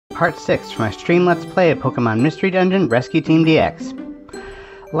part 6 from our stream Let's Play of Pokemon Mystery Dungeon Rescue Team DX.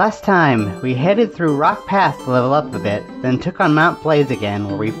 Last time, we headed through Rock Path to level up a bit, then took on Mount Blaze again,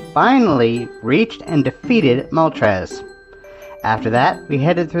 where we finally reached and defeated Moltres. After that, we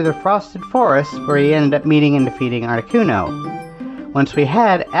headed through the Frosted Forest, where we ended up meeting and defeating Articuno. Once we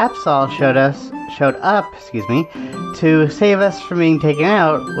had, Absol showed up to save us from being taken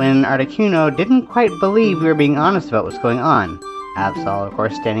out when Articuno didn't quite believe we were being honest about what's going on. Absol, of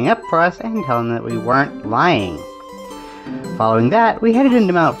course, standing up for us and telling them that we weren't lying. Following that, we headed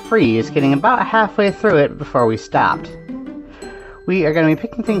into Mount Freeze, getting about halfway through it before we stopped. We are going to be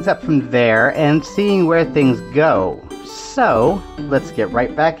picking things up from there and seeing where things go. So, let's get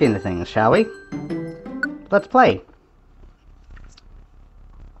right back into things, shall we? Let's play!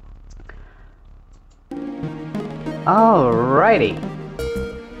 Alrighty.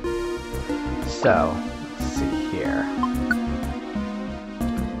 So, let's see here.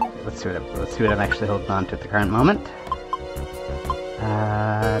 Let's see what I'm actually holding on to at the current moment.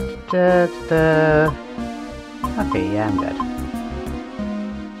 Okay, yeah, I'm good.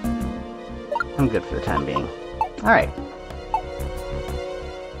 I'm good for the time being. Alright.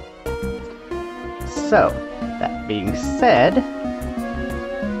 So, that being said,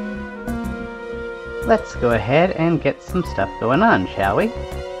 let's go ahead and get some stuff going on, shall we?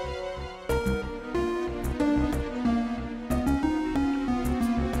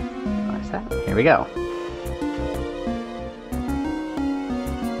 What's that? Here we go.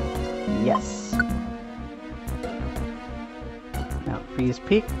 Yes. Mount Freeze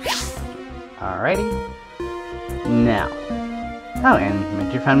Peak. Alrighty. Now. Oh, and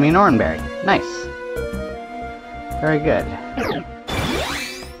Meiji found me an Oranberry. Nice. Very good.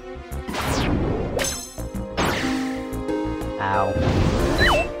 Ow.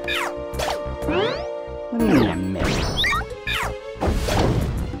 What do you mean I missed?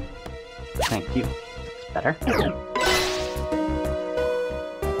 Thank you. That's better.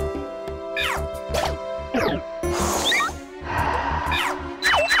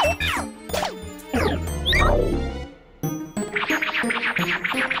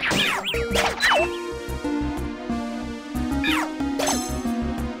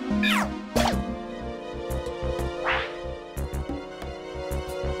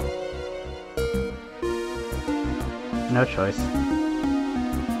 No choice.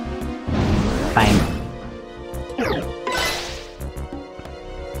 Fine.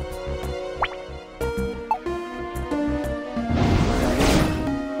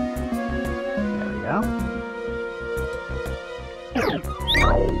 There we go.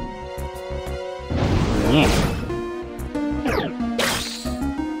 Yeah.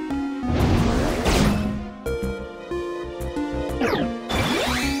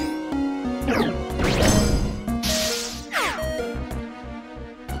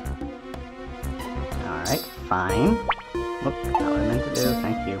 Fine. Whoop, not what I meant to do,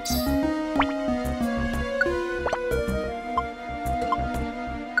 thank you.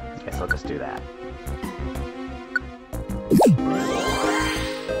 Guess I'll just do that.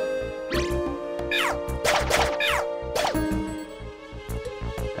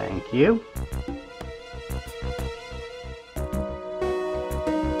 Thank you.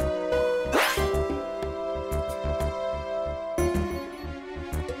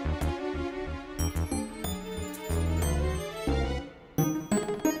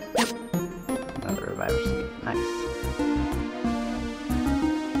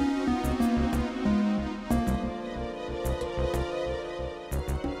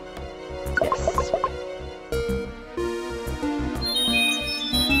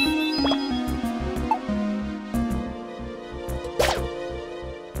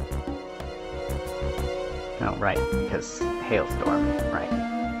 Oh, right, because hailstorm, right.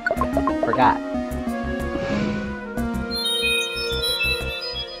 Forgot.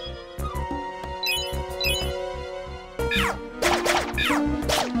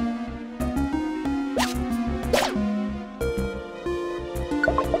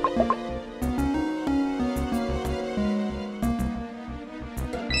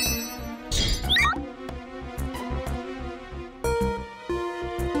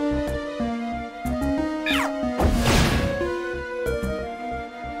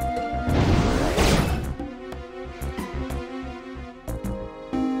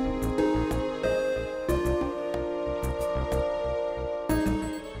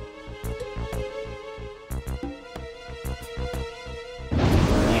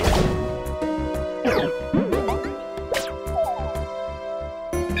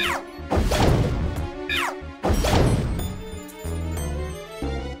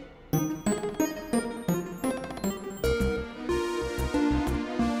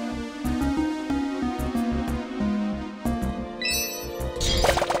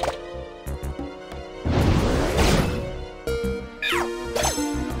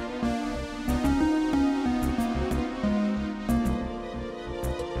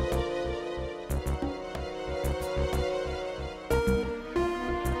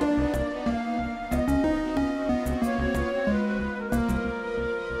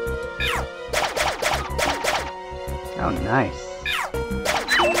 Nice.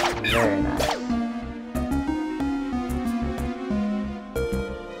 Very nice.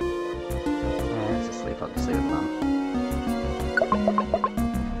 Yeah, it's asleep. I'll just leave it alone.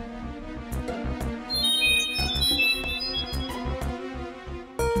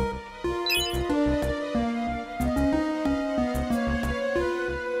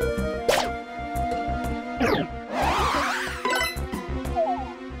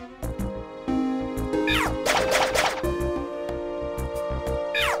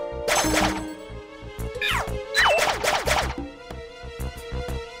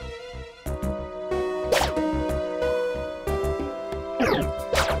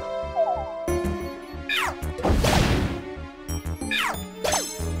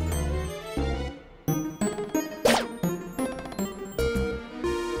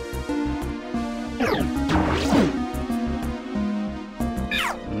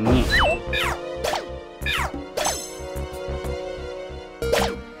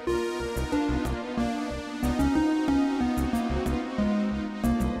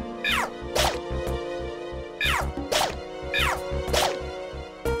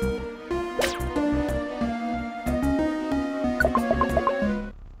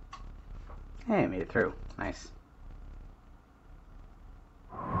 Hey, I made it through. Nice.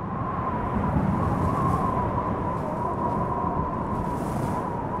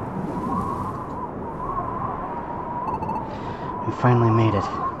 We finally made it.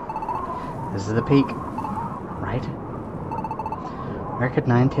 This is the peak, right? Where could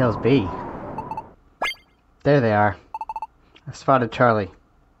Ninetails be? There they are. I spotted Charlie.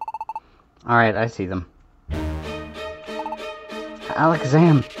 Alright, I see them.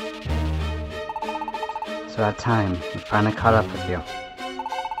 Alakazam! It's about time. We finally caught up with you.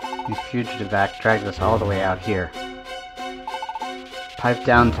 You fugitive act dragged us all the way out here. Pipe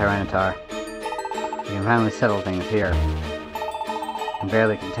down, Tyranitar. We can finally settle things here. I can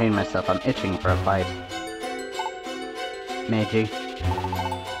barely contain myself. I'm itching for a fight. Meiji,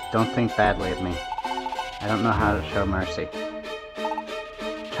 don't think badly of me. I don't know how to show mercy.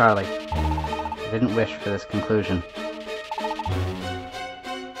 Charlie, I didn't wish for this conclusion.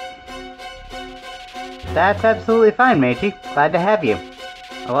 That's absolutely fine, Meiji. Glad to have you.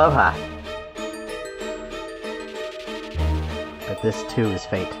 Aloha. But this too is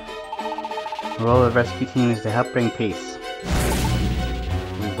fate. The role of the rescue team is to help bring peace.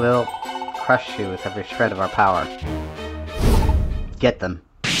 We will crush you with every shred of our power. Get them.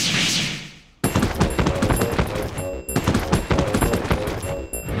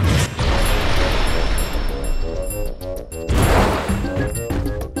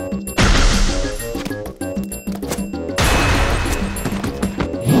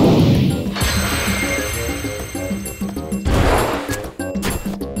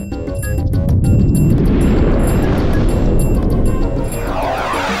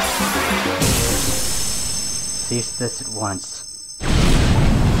 Cease this at once.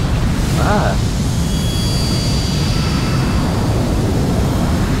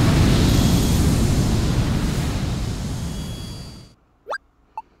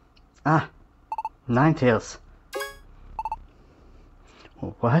 Ninetails.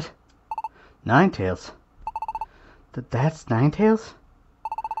 What? Ninetails? That's Ninetails?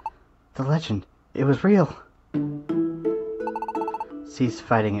 The legend. It was real. Cease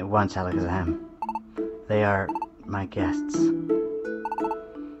fighting at once, Alakazam. They are my guests.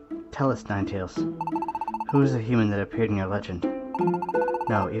 Tell us, Ninetails, who is the human that appeared in your legend?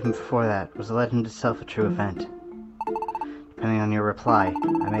 No, even before that, was the legend itself a true event? Depending on your reply,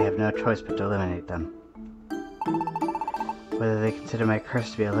 I may have no choice but to eliminate them. Whether they consider my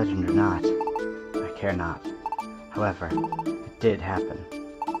curse to be a legend or not, I care not. However, it did happen.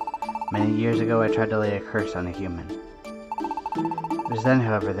 Many years ago I tried to lay a curse on a human. It was then,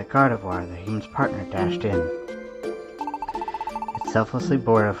 however, that Gardevoir, the human's partner, dashed in. It selflessly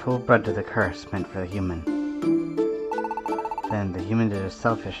bore a full brunt of the curse meant for the human. Then the human did a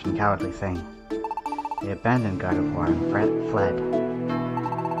selfish and cowardly thing. They abandoned Gardevoir and fled.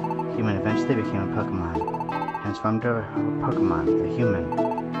 The human eventually became a Pokemon, transformed to a Pokemon, the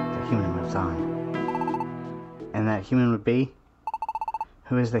human moves on. And that human would be?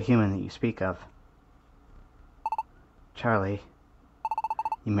 Who is the human that you speak of? Charlie,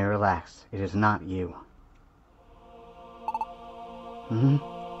 you may relax. It is not you.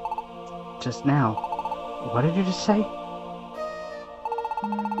 Just now. What did you just say?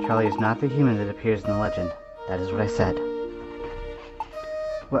 Charlie is not the human that appears in the legend. That is what I said.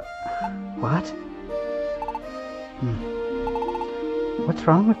 What? What's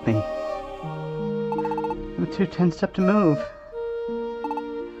wrong with me? I'm too tensed up to move.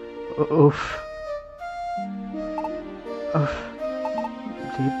 Oof. Oof.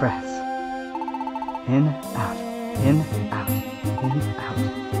 Deep breaths. In, out. In, out. In, out.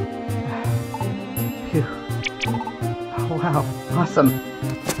 Phew. Oh, wow. Awesome.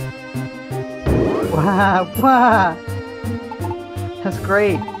 Wow. Wow. That's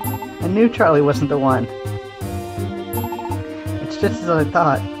great. I knew Charlie wasn't the one. It's just as I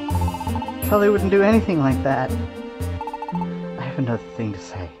thought. Charlie wouldn't do anything like that. I have another thing to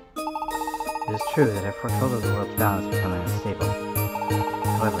say. It is true that I foretold of the world's balance becoming unstable.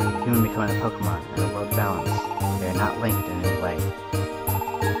 However, human becoming a Pokemon and the world's balance, they are not linked in any way.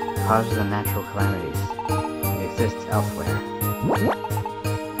 Causes and natural calamities. It exists elsewhere.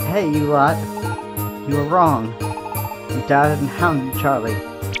 Hey, you lot! You were wrong. You doubted and hounded Charlie.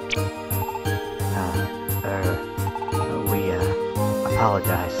 We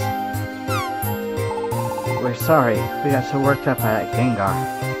apologize. We're sorry. We got so worked up by that Gengar.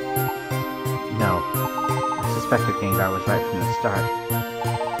 No. I suspected Gengar was right from the start.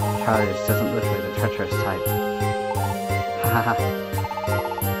 Charlie just doesn't look like the treacherous type. Haha.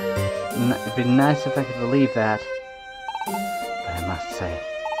 It'd be nice if I could believe that. But I must say,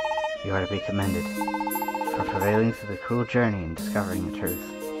 you are to be commended for prevailing through the cruel journey and discovering the truth.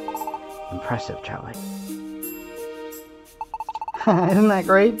 Impressive, Charlie. Isn't that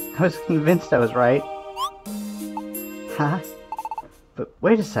great? I was convinced I was right. Huh? But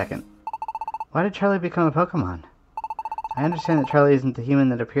wait a second. Why did Charlie become a Pokemon? I understand that Charlie isn't the human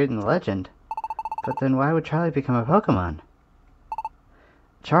that appeared in the legend. But then why would Charlie become a Pokemon?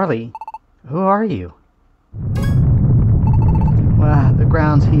 Charlie? Who are you? Wow, the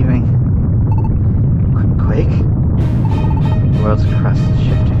ground's heaving. Quake? The world's crust is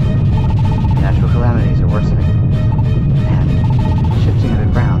shifting. Natural calamities are worsening. And shifting of the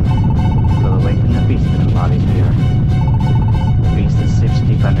ground will awaken the beast that embodies the earth. The beast that sleeps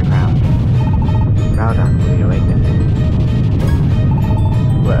deep underground. Groudon will be awakened.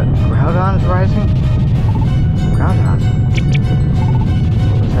 What? Groudon is rising? Groudon?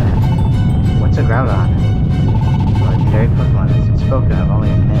 What was that? What's a Groudon? A legendary Pokemon that's been spoken of only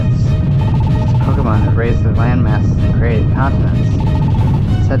in myths. It's a Pokemon that raised the land masses and created continents.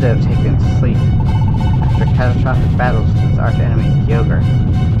 It's said to have taken to sleep after catastrophic battles with its arch-enemy, Kyogre.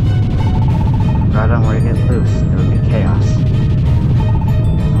 If Groudon were to get loose, there would be chaos.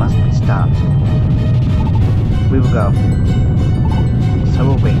 It must be stopped. We will go. So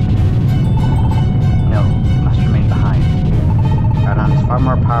will we. No, you must remain behind. Groudon is far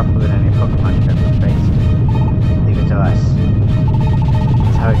more powerful than any Pokemon you've ever faced. Leave it to us.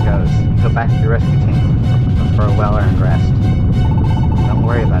 That's how it goes. You go back to your rescue team for a well-earned rest. Don't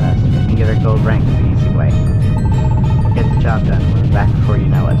worry about us. We can get our gold rank the easy way. We'll get the job done. We'll be back before you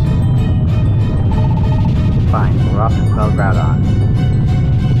know it. Fine, we're off to quell Groudon.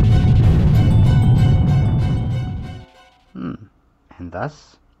 And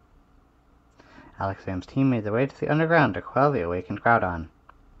thus, Alakazam's team made their way to the underground to quell the awakened Groudon.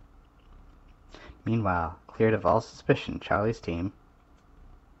 Meanwhile, cleared of all suspicion, Charlie's team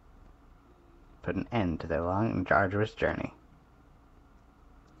put an end to their long and arduous journey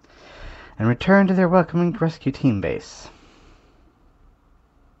and returned to their welcoming rescue team base.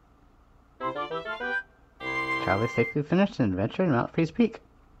 Charlie safely finished an adventure in Mount Freeze Peak.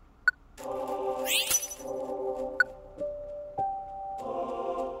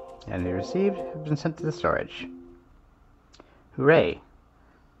 And they received have been sent to the storage. Hooray!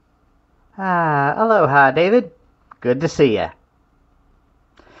 Aloha, David. Good to see ya.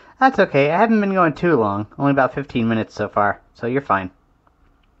 That's okay, I haven't been going too long, only about 15 minutes so far, so you're fine.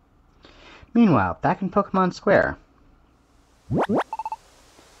 Meanwhile, back in Pokemon Square.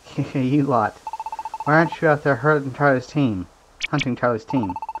 You lot. Why aren't you out there hunting Charlie's team?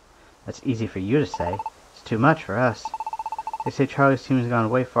 That's easy for you to say. It's too much for us. They say Charlie's team has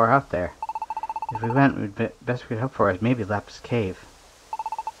gone way far out there. If we went, best we could hope for is maybe Lapis Cave.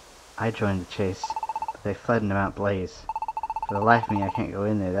 I joined the chase, but they fled into Mount Blaze. For the life of me, I can't go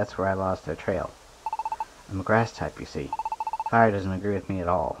in there. That's where I lost their trail. I'm a grass type, you see. Fire doesn't agree with me at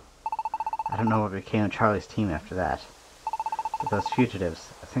all. I don't know what became of Charlie's team after that. But those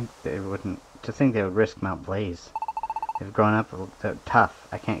fugitives, I think they would risk Mount Blaze. They've grown up tough.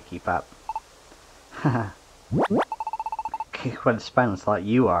 I can't keep up. Haha. What a spineless lot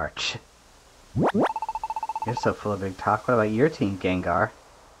you are. You're so full of big talk. What about your team, Gengar?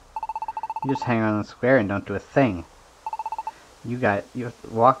 You just hang around the square and don't do a thing. You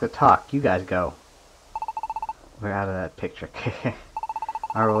walk the talk. You guys go. We're out of that picture.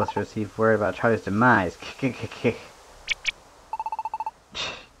 Our role is to receive word about Charlie's demise. You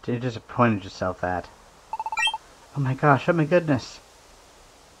disappointed yourself that. Oh my gosh, oh my goodness.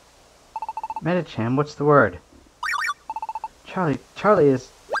 Metacham, what's the word? Charlie is...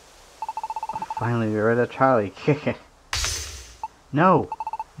 Finally, we're rid of Charlie. No,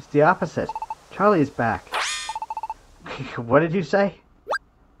 it's the opposite. Charlie is back. What did you say?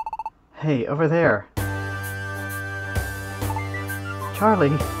 Hey, over there.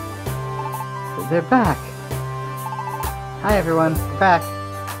 Charlie. They're back. Hi everyone, we're back.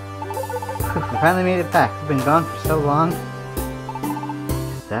 We finally made it back. We've been gone for so long.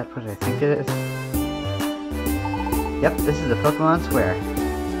 Is that what I think it is? Yep, this is the Pokemon Square.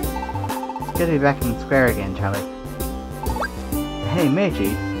 It's good to be back in the square again, Charlie. Hey,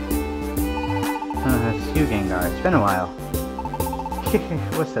 Meiji. It's you, Gengar. It's been a while.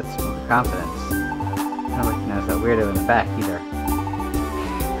 What's that smoke of confidence? I don't recognize that weirdo in the back either.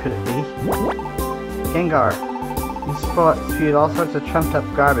 Could it be? Gengar, you spewed all sorts of trumped up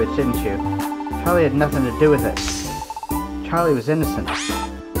garbage, didn't you? Charlie had nothing to do with it. Charlie was innocent.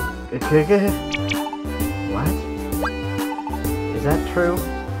 What? Is that true?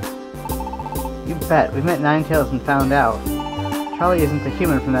 You bet. We met Ninetails and found out. Charlie isn't the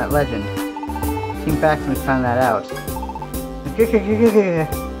human from that legend. He came back when we found that out.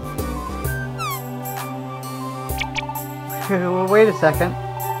 Well, wait a second.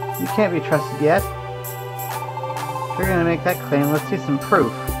 You can't be trusted yet. If you're gonna make that claim, let's see some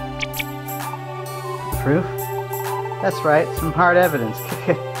proof. Proof? That's right, some hard evidence.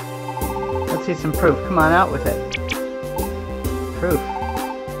 Let's see some proof. Come on, out with it. Proof?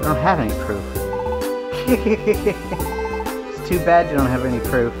 We don't have any proof. It's too bad you don't have any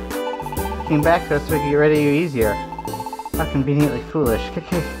proof. You came back to us so we could get rid of you easier. How conveniently foolish.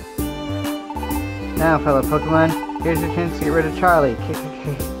 Now, fellow Pokemon, here's your chance to get rid of Charlie.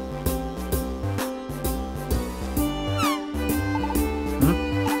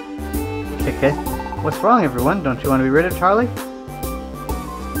 What's wrong, everyone? Don't you want to be rid of Charlie?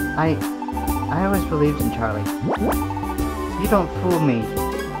 I always believed in Charlie. You don't fool me.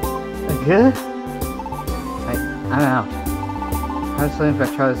 Good? I'm out. I was something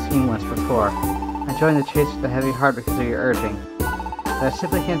about Charlie's seen once before. I joined the chase with a heavy heart because of your urging. But I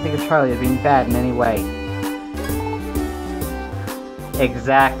simply can't think of Charlie as being bad in any way.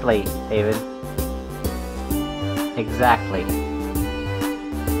 Exactly, David. Exactly.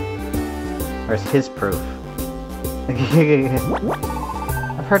 Where's his proof?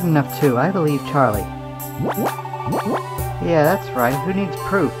 I've heard enough too. I believe Charlie. Yeah, that's right. Who needs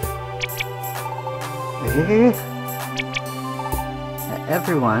proof?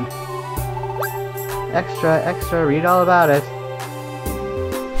 Everyone. Extra, read all about it.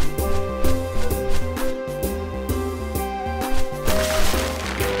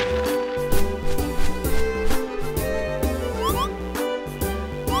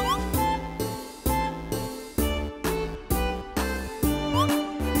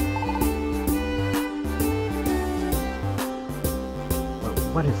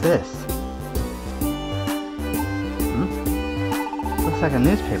 What is this? Looks like a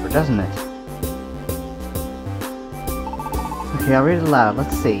newspaper, doesn't it? Okay, I'll read it aloud.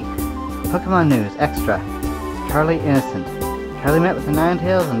 Let's see. Pokemon News, Extra. Charlie innocent. Charlie met with the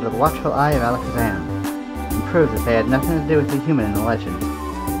Ninetails under the watchful eye of Alakazam, and proved that they had nothing to do with the human in the legend.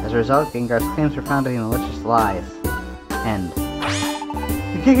 As a result, Gengar's claims were found to be malicious lies. End.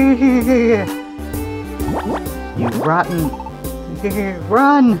 You rotten...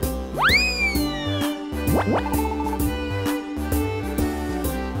 Run!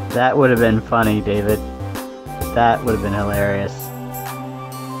 That would have been funny, David. That would have been hilarious.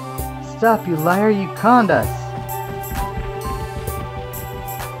 Stop, you liar! You conned us!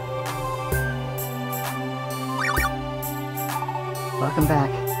 Welcome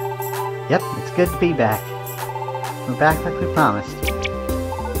back. Yep, it's good to be back. We're back like we promised.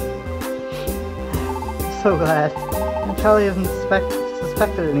 I'm so glad. And Charlie isn't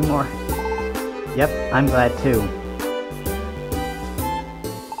suspected anymore. Yep, I'm glad too.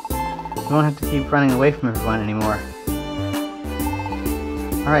 We won't have to keep running away from everyone anymore.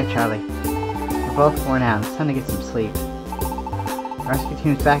 Alright, Charlie. We're both worn out. It's time to get some sleep. The rescue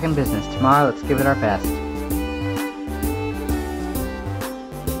team's back in business. Tomorrow, let's give it our best.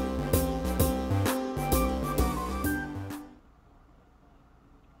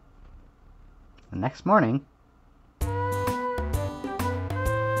 The next morning...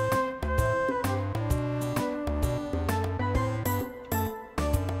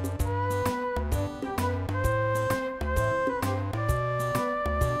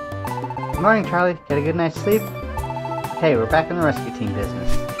 Good morning, Charlie. Get a good night's sleep? Okay, we're back in the rescue team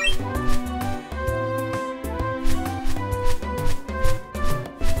business.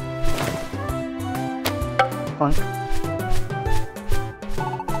 Plunk.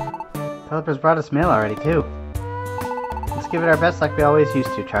 Developers brought us mail already, too. Let's give it our best like we always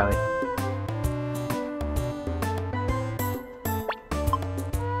used to, Charlie.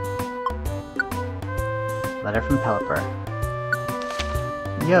 Letter from Pelipper.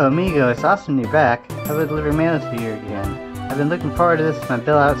 Yo, amigo, it's awesome you're back. I will deliver mail to you again. I've been looking forward to this with my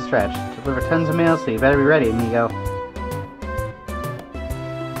bill outstretched. Deliver tons of mail, so you better be ready, amigo.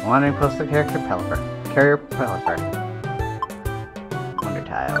 Wandering postal character Pelipper. Carrier Pelipper. Wonder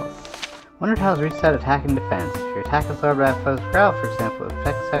Tiles. Wonder Tiles reset attack and defense. If your attack is lowered by a foe's growl, for example, the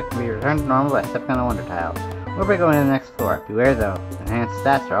effect set can be returned to normal by stepping on a Wonder Tile. Or by going to the next floor. Beware though, enhanced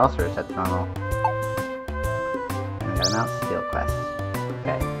stats are also reset to normal. And we got an Out-Steal quest.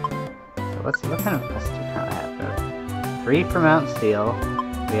 Okay. So let's see, what kind of quests do we currently have? 3 for Mount Steel.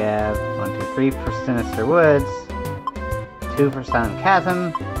 We have 1, 2, 3 for Sinister Woods, 2 for Silent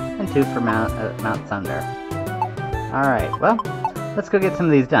Chasm, and 2 for Mount Thunder. Alright, well, let's go get some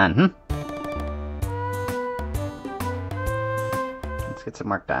of these done, Let's get some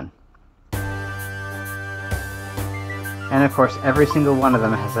work done. And of course, every single one of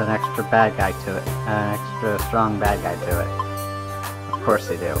them has an extra bad guy to it, an extra strong bad guy to it. Of course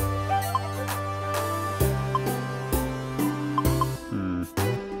they do.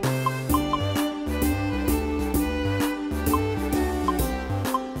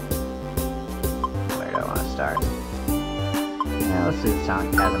 Let's do the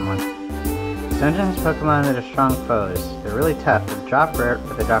Silent Chasm one. This dungeon has Pokemon that are strong foes. They're really tough, but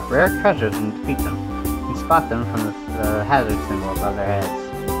they drop rare treasures and defeat them. You can spot them from the hazard symbol above their heads.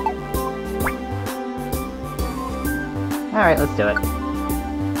 Alright, let's do it.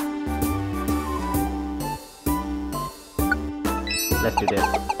 Let's do this.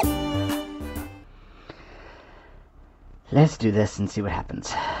 Let's do this and see what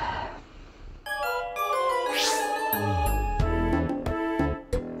happens.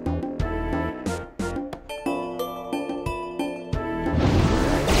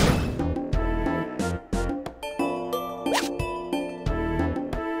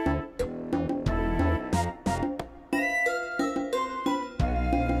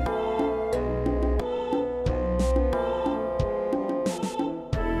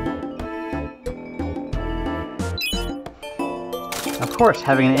 Of course,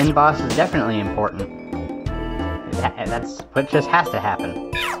 having an end boss is definitely important. That's what just has to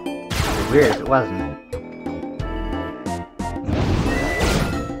happen. It'd be weird if it wasn't.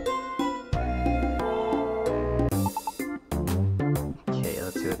 Okay,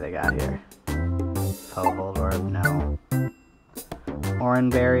 let's see what they got here. Foehold Orb, no.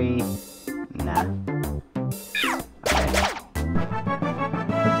 Oranberry, nah. Okay.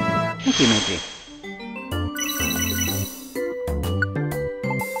 Thank you, Meiji.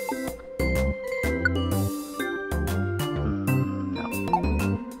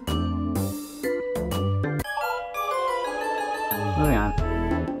 Moving on.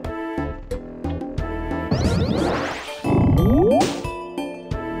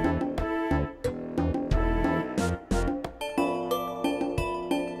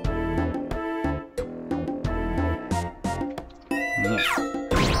 Moving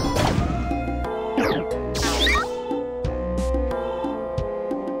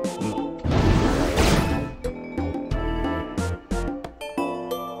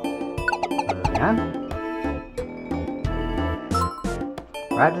on.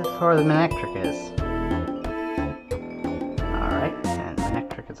 Right to the floor the Menacing is. Alright, and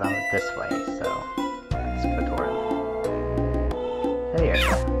Menacing is on this way, so let's go toward him. There you go.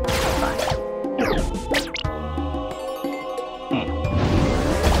 Fine.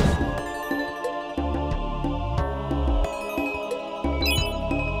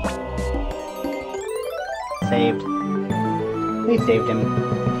 Saved. We saved him.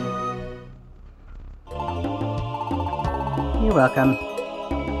 You're welcome.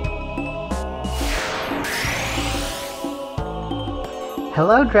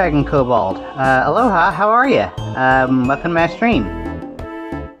 Hello, Dragon Kobold. Aloha, how are ya? Welcome to my stream.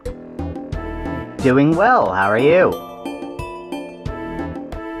 Doing well, how are you?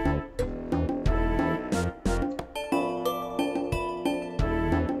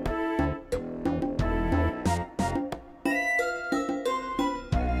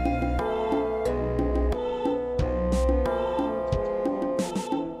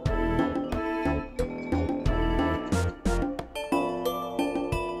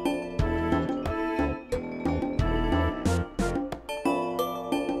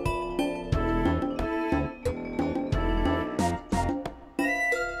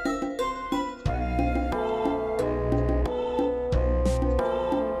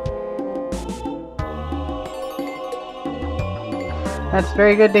 That's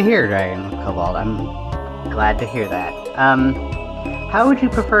very good to hear, Dragon Kobold. I'm glad to hear that. How would you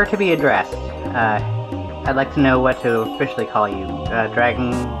prefer to be addressed? I'd like to know what to officially call you.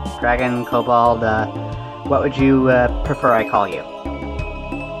 Dragon, Kobold, what would you prefer I call you?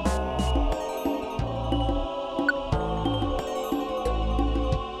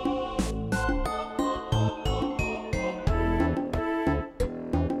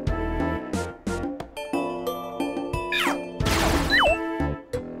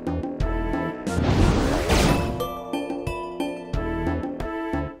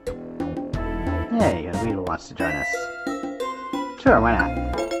 Yeah, Weedle wants to join us. Sure, why not?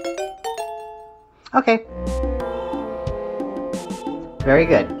 Okay. Very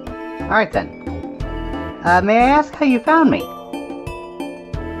good. Alright then. May I ask how you found me?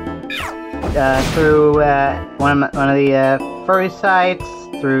 Through one of the furry sites,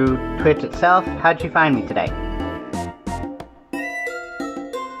 through Twitch itself? How'd you find me today?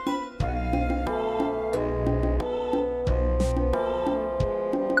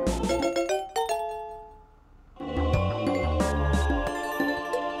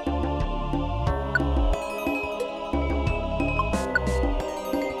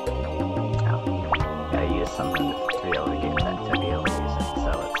 Something to be able to get that to be able to use it. So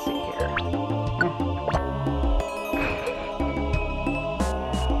let's see here.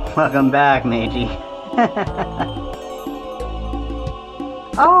 Welcome back, Meiji.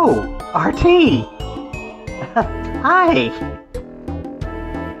 Oh, RT. Hi.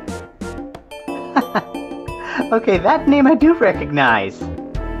 Okay, that name I do recognize.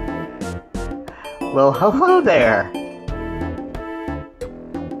 Well, hello there.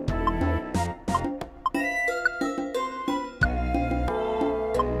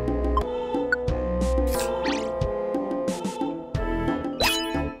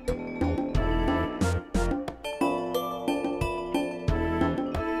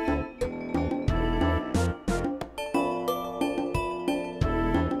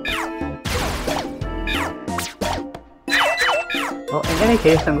 Well, in any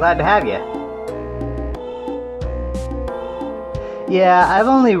case, I'm glad to have you. Yeah, I've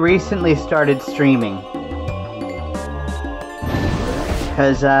only recently started streaming.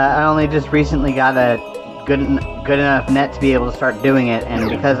 Because I only just recently got a good enough net to be able to start doing it, and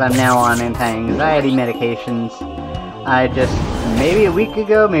because I'm now on anti-anxiety medications, I just, maybe a week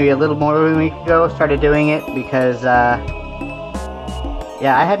ago, maybe a little more than a week ago, started doing it because, yeah,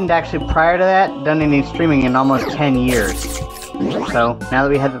 I hadn't actually, prior to that, done any streaming in almost 10 years. So, now that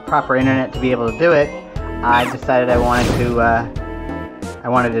we had the proper internet to be able to do it, I decided I wanted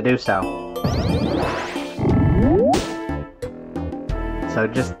to do so. So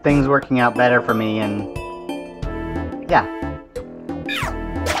just things working out better for me, and yeah.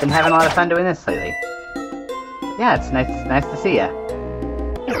 Been having a lot of fun doing this lately. Yeah, it's nice to see ya.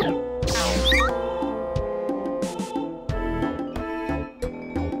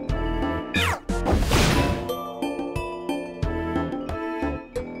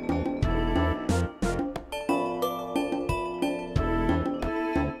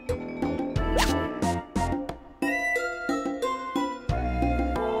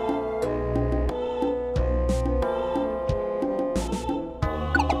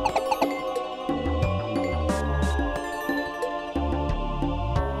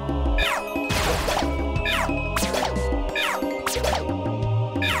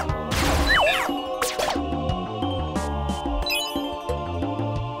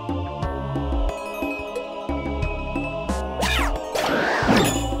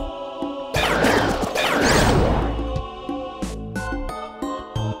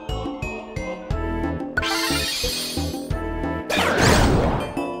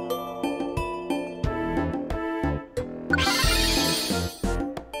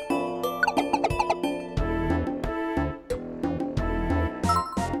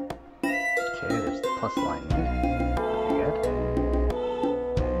 Plus line need. Very good.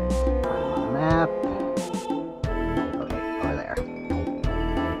 Put him on the map. Okay, over there.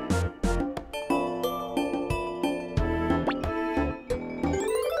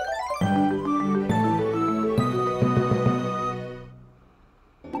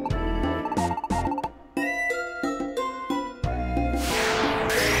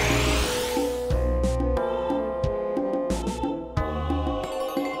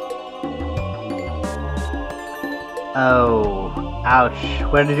 Oh, ouch.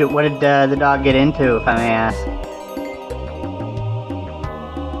 What did the dog get into, if I may ask?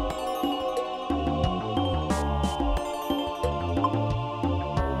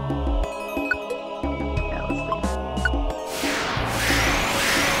 Yeah, let's leave.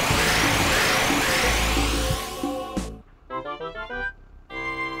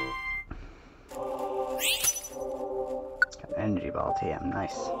 TM,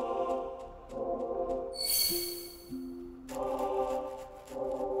 nice.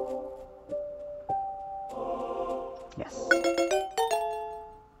 Yes.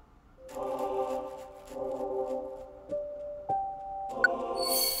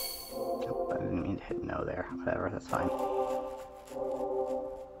 Oh, I didn't mean to hit no there. Whatever, that's fine.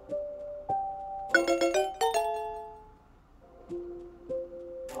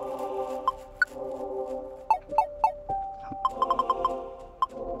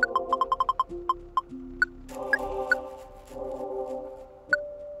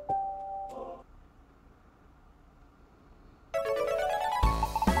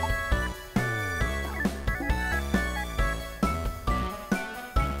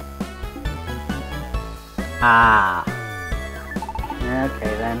 Ah.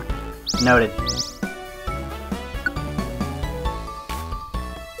 Okay then. Noted.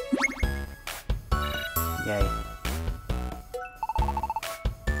 Yay.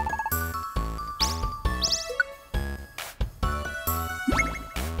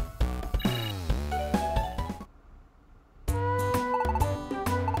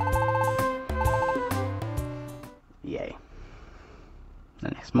 Yay. The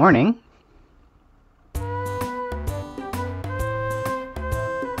next morning,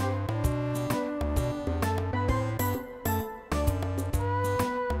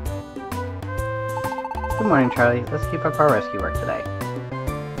 good morning, Charlie. Let's keep up our rescue work today.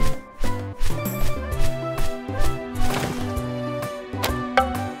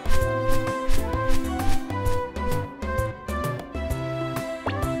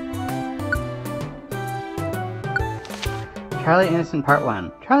 Charlie Innocent Part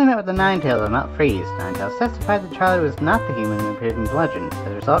 1. Charlie met with the Ninetails on Mount Freeze. Ninetails testified that Charlie was not the human who appeared in the legend.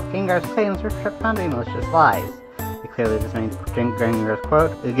 As a result, Gengar's claims were found to be malicious lies. They clearly dismissed Gengar's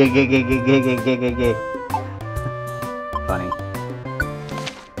quote, funny.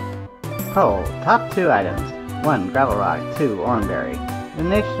 Poll. Top 2 items. 1. Gravel Rock. 2. Oranberry. In the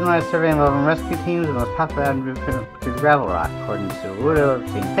nationwide survey involving rescue teams, the most popular item is Gravel Rock. According to Wudo of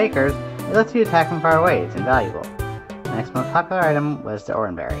Team Fakers, it lets you attack from far away. It's invaluable. The next most popular item was the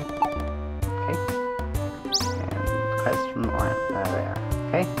Oranberry. Okay. And quest from there.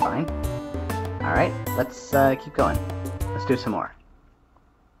 Okay, fine. Alright, let's keep going. Let's do some more.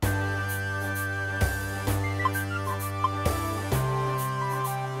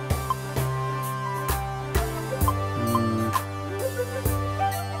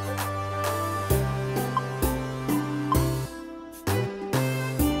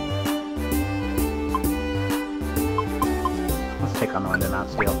 Take on the wind and not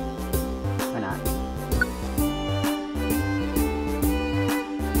steel. Why not?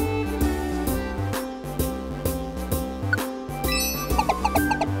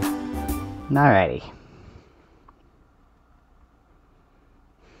 Alrighty.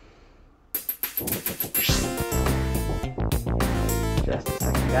 Just a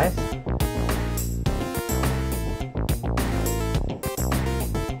second, guys.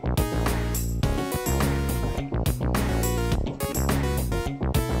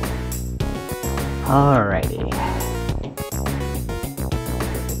 Alrighty.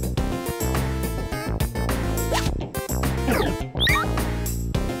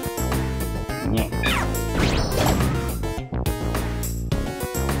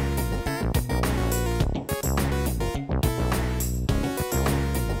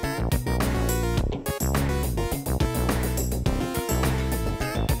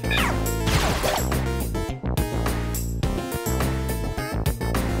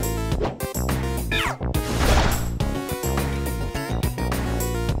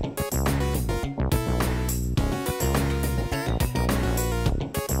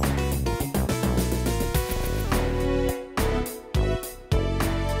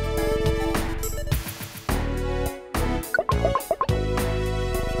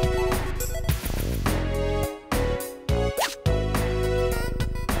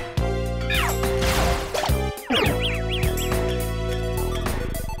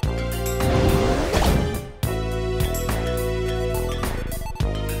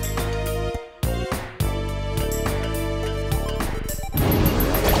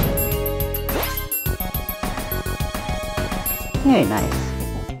 Hey, nice.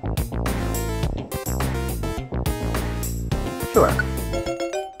 Sure. I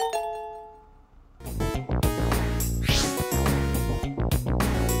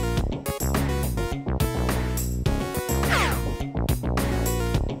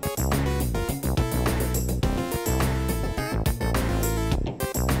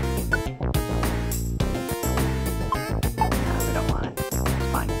don't want it. It's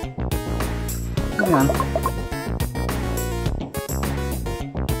fine. Moving on.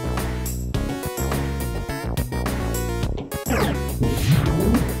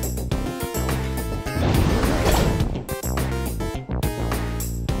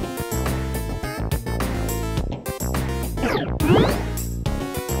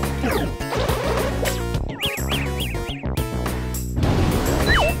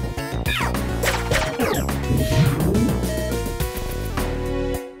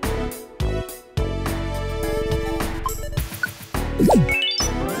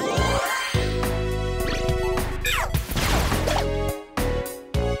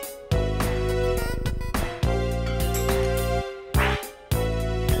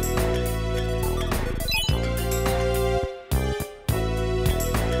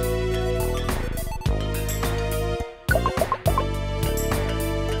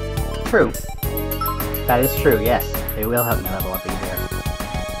 true. That is true, yes. They will help me level up easier.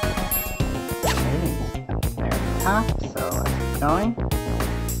 Okay, there at the top, so let's keep going.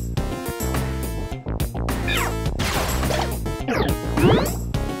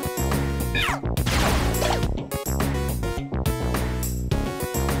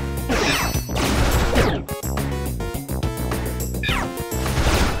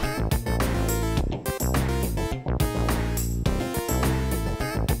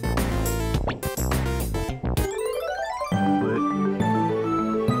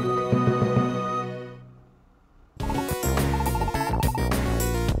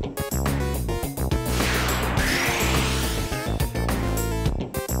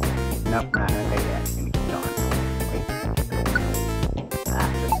 Nope, we're not gonna go yet. We're gonna keep going. Wait. Ah,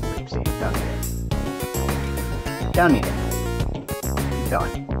 just sleep seed. Don't need it. Don't need it. Keep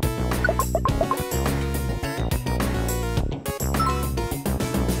going.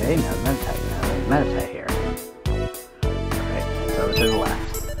 Okay, now meditate. Now meditate here. Alright, it's over to the left.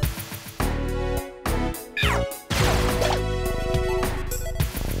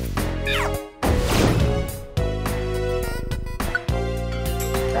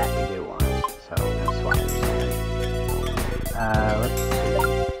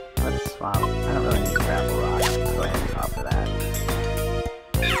 Let's swap. I don't really need gravel rock. Let's go ahead and swap for that.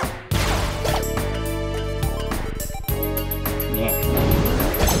 Yeah.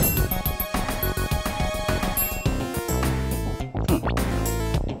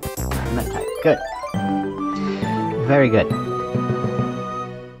 I'm that type. Good. Very good.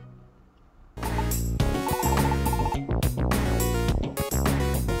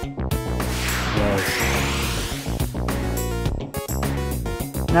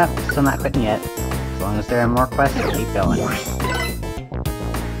 Nope, still not quitting yet. As long as there are more quests, we'll keep going.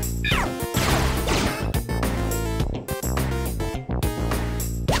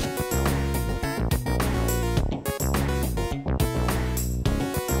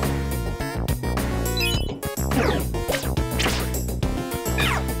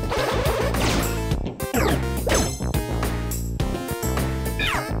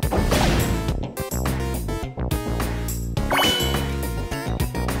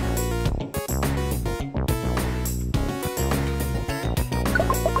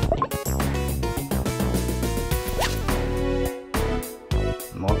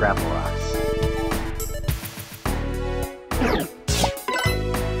 More gravel rocks.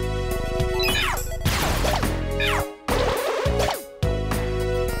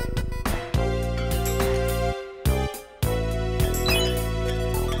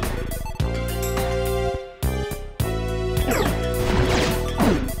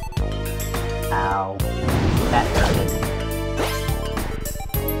 Ow. That hurted.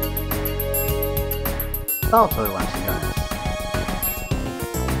 Ball totally wants to join us.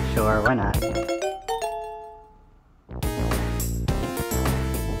 Sure, why not?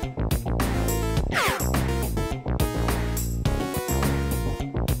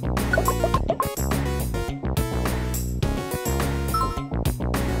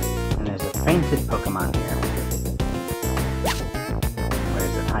 And there's a fainted Pokemon here. Where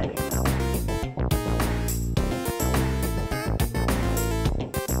is it hiding now?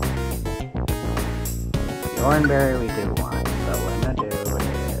 The Oranberry we do want, so what I'm gonna do is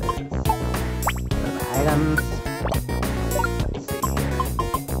items. Let's see here.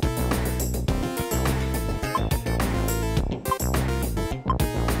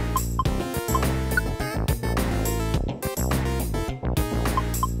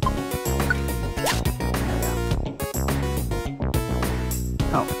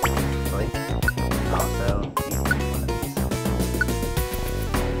 Oh, actually, also need one of these.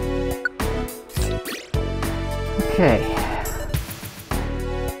 Okay.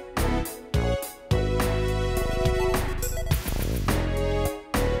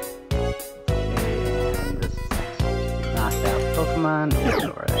 Pokemon is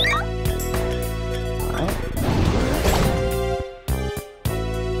over there. Alright.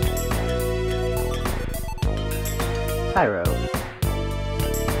 Tyro.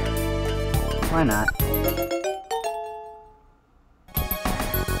 Why not?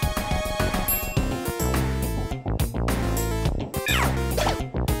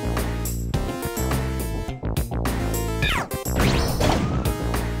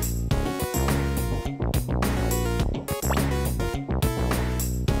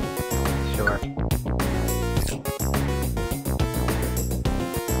 Sure.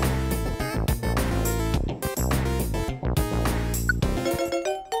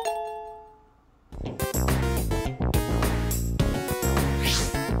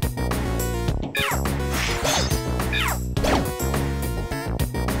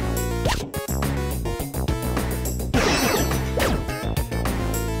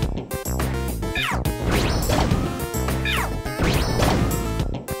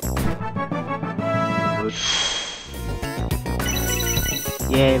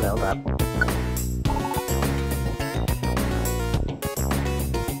 Yay, leveled up.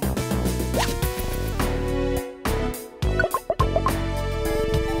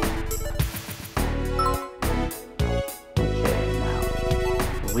 Okay, now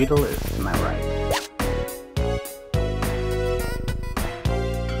Weedle is to my right.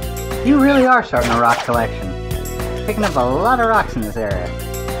 You really are starting a rock collection. Picking up a lot of rocks in this area.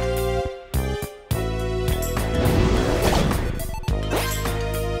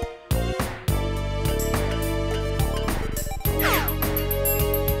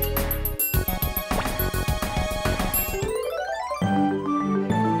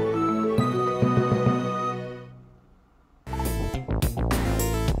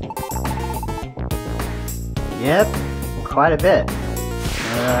 Yep, quite a bit.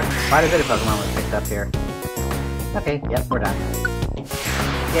 Quite a bit of Pokemon was picked up here. Okay, yep, we're done.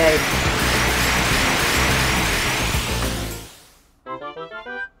 Yay!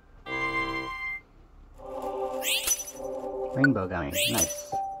 Rainbow Gummy,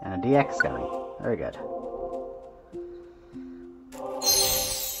 nice. And a DX Gummy, very good.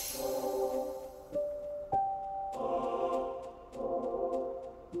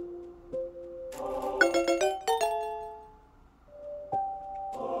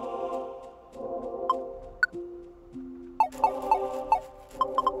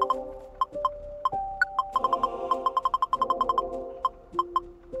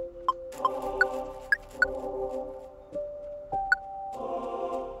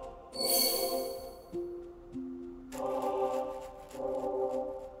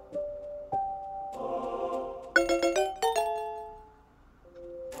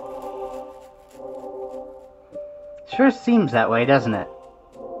 Sure seems that way, doesn't it?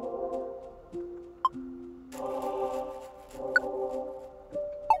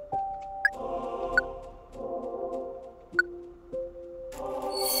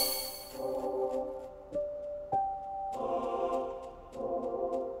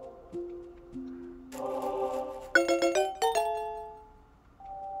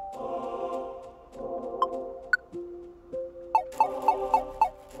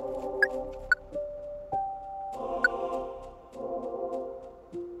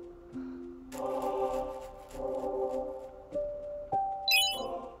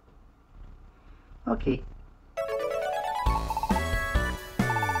 Okay.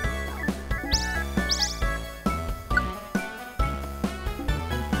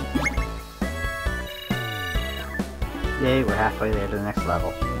 Yay, we're halfway there to the next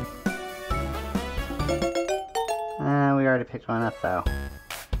level. We already picked one up though.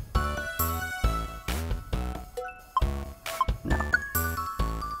 No.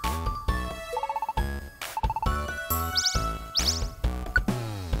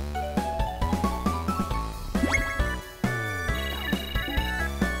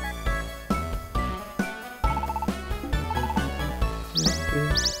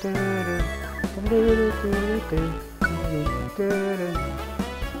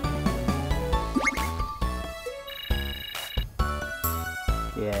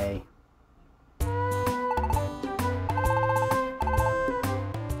 Yay.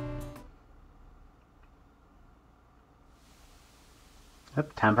 Oh,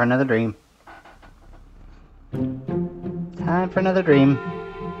 time for another dream. Time for another dream.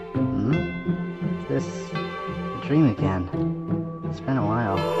 Is this a dream again? It's been a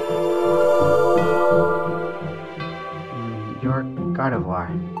while. You're Gardevoir.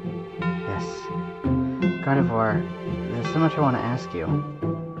 Yes. Gardevoir, there's so much I want to ask you.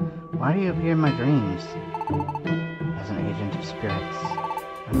 Why do you appear in my dreams? As an agent of spirits,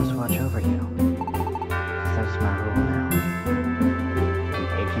 I must watch over you. That's my rule now. An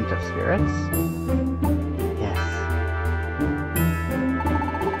agent of spirits? Yes.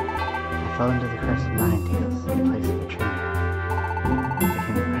 I fell into the curse of Ninetails in place of a trainer. I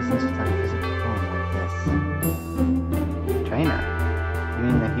became a presence without a physical form like this. Trainer? You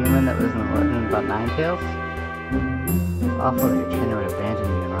mean the human that was in the legend about Ninetails? It's awful that your trainer would abandon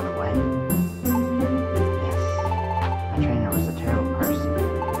you and run away. Yes, my trainer was a terrible person.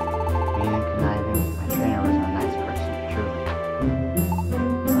 Mean and conniving, my trainer wasn't a nice person, truly.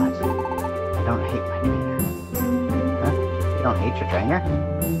 But I don't hate my trainer. Huh? You don't hate your trainer?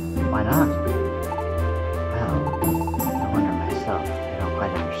 Why not? Well, I wonder myself. I don't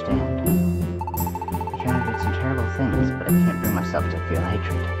quite understand. My trainer did some terrible things, but I can't bring myself to feel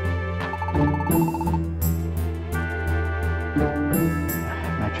hatred.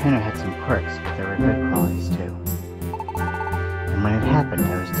 My trainer had some quirks, but there were good qualities too. And when it happened, I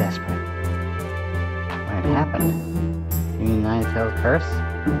was desperate. When it happened? You mean Ninetails curse?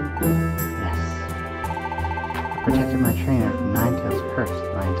 Yes. protected my trainer from Ninetails' curse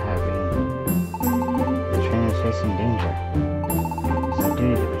my entire being. The trainer is facing danger. It's our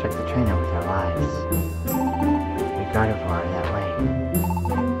duty to protect the trainer with our lives. We guarded for her that way.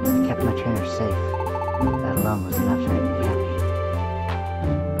 We kept my trainer safe. That alone was enough to make me happy.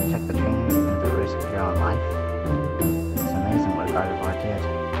 Protect the trainer even at the risk of your own life? It's amazing what Gardevoir did.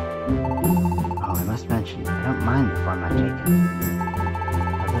 Oh, I must mention, I don't mind the form I've taken.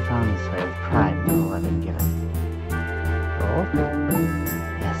 I live on this way with pride in the role I've been given. Role?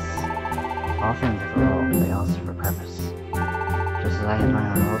 Yes. All things have a role, they all serve a purpose. Just as I have my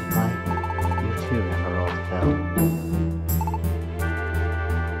own role to play, you too have a role to fill.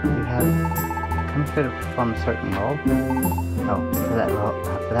 You have come here to perform a certain role? Oh, for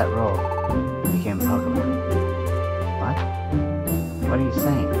that role, you became a Pokemon. What? What are you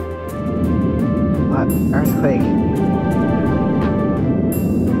saying? What? Earthquake!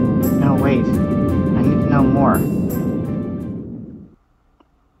 No, wait. I need to know more.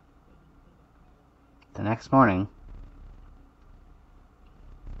 The next morning...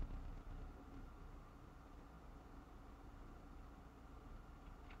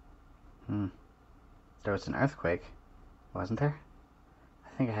 There was an earthquake, wasn't there? I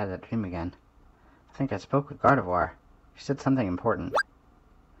think I had that dream again. I think I spoke with Gardevoir. She said something important.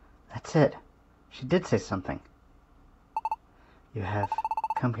 That's it. She did say something. You have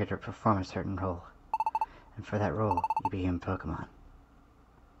come here to perform a certain role. And for that role, you became Pokemon.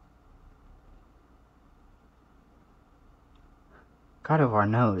 Gardevoir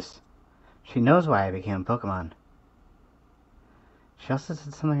knows. She knows why I became Pokemon. She also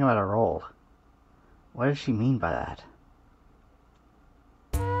said something about a role. What does she mean by that?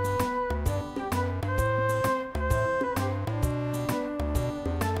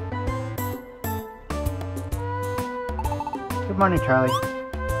 Good morning, Charlie.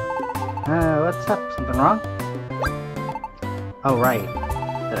 What's up? Something wrong? Oh, right.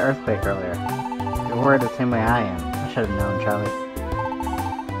 That earthquake earlier. You're worried the same way I am. I should have known, Charlie.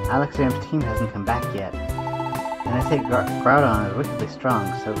 Alakazam's team hasn't come back yet. And I say Groudon is wickedly strong,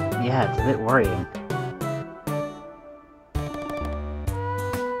 so yeah, it's a bit worrying.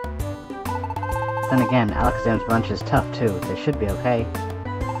 Then again, Alakazam's bunch is tough too. They should be okay.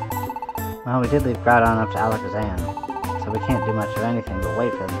 Well, we did leave Groudon up to Alakazam, so we can't do much of anything but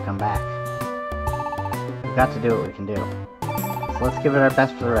wait for them to come back. We've got to do what we can do. So let's give it our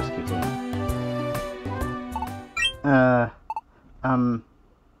best for the rescue team.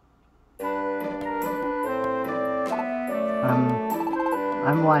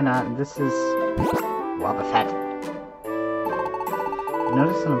 Why not? This is... Wobbuffet.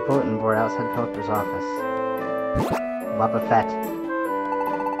 Notice on a bulletin board outside Pelipper's office. Wobbuffet.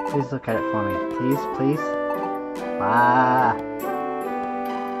 Please look at it for me. Please, please? Ah!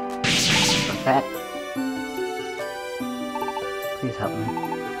 Wobbuffet. Please help me.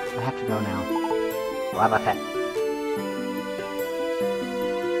 I have to go now. Wobbuffet.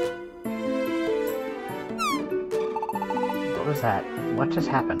 What was that? What just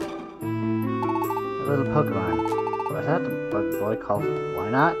happened? A little Pokemon. Was that the boy called Why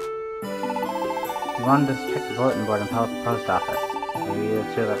Not? He wanted us to check the bulletin board in Pelipper Post Office. Maybe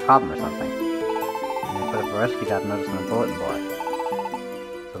it's a problem or something. And they put up a rescue job notice on the bulletin board.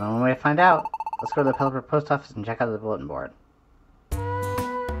 So the only way to find out, let's go to the Pelipper Post Office and check out the bulletin board.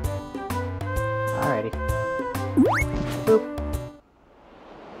 Alrighty. Boop.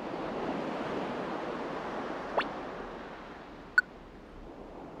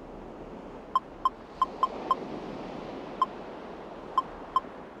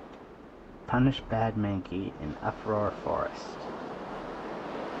 Punish bad Mankey in Uproar Forest.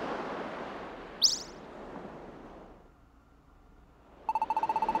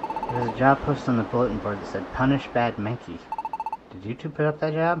 There's a job posted on the bulletin board that said, Punish bad Mankey. Did you two put up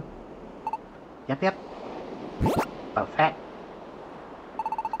that job? Yep. About fat.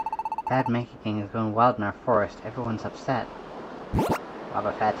 Bad Mankey King is going wild in our forest. Everyone's upset.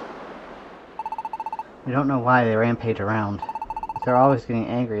 Wobbuffet. We don't know why they rampage around. They're always getting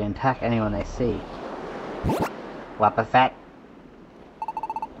angry and attack anyone they see. Wobbuffet.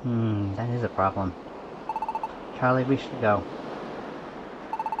 That is a problem. Charlie, we should go.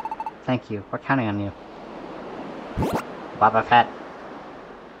 Thank you. We're counting on you. Wobbuffet.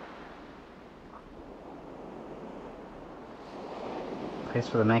 Place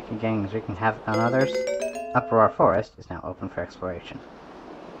for the Mankey gang is wreaking havoc on others. Uproar Forest is now open for exploration.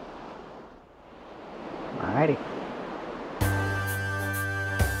 Alrighty.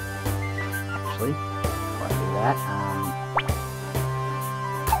 Actually, before I do that,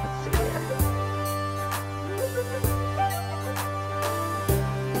 let's see here.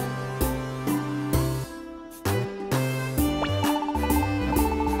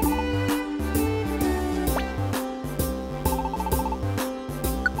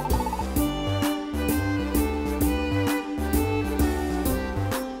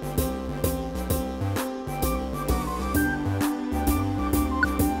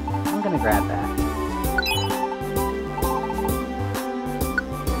 grab that.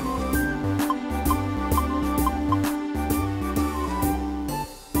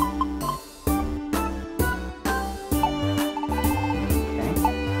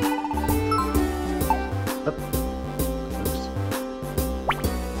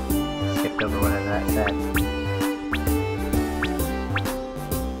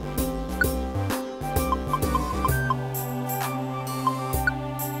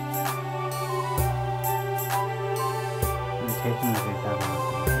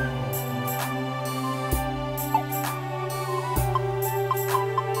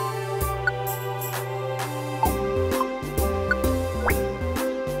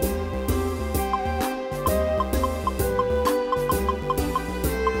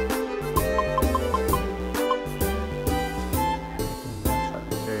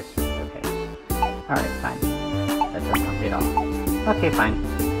 Alright, fine. That doesn't help me at all. Okay, fine.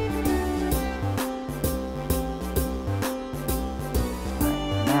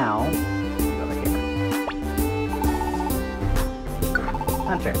 Alright, now, over here.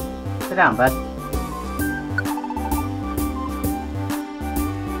 Hunter, sit down, bud.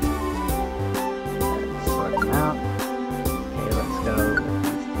 Let's sort them out. Okay, let's go.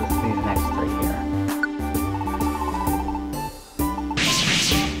 Let's do the next three here.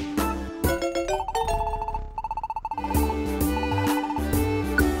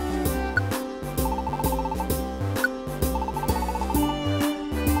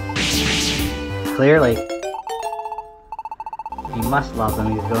 Clearly. He must love them.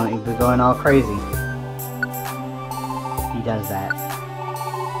 He's going all crazy. He does that.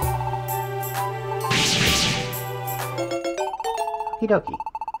 Okie dokie.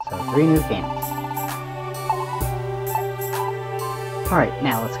 So 3 new camps. Alright,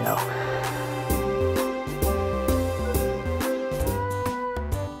 now let's go.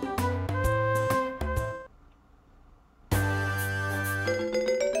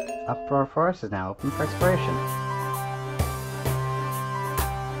 Uproar Forest is now open for exploration.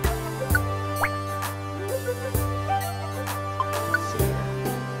 Let's see here.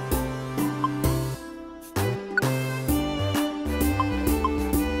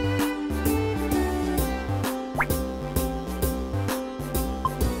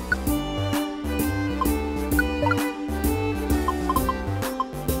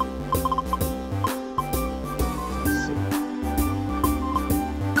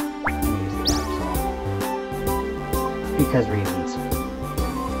 Because reasons.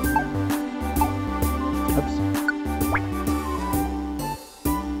 Oops.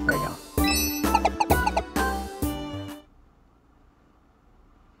 There we go.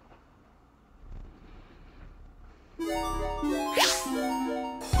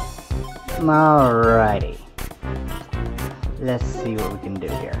 Alrighty. Let's see what we can do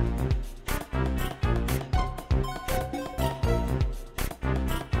here.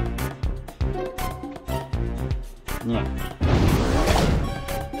 Yeah.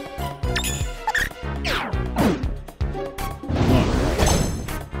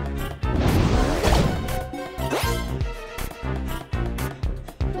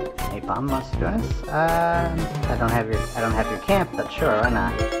 Hey, Bomb wants to join us? I don't have your camp, but sure, why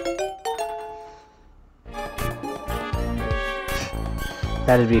not?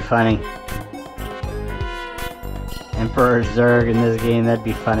 That'd be funny. Emperor Zurg in this game, that'd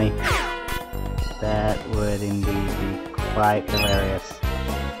be funny. That would indeed be quite hilarious.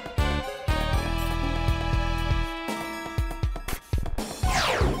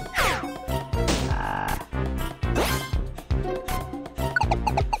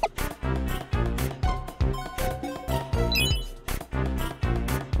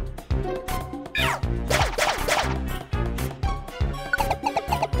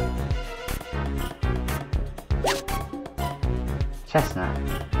 Chestnut.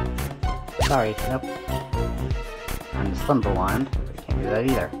 Sorry, nope. And the Slumber Wand, we can't do that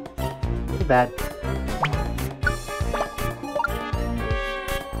either. Too bad.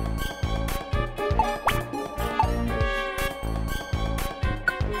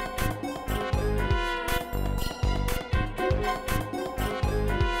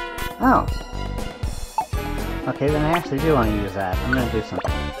 Oh. Okay, then I actually do want to use that. I'm gonna do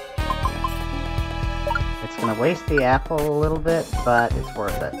something. It's gonna waste the apple a little bit, but it's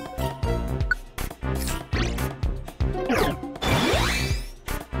worth it.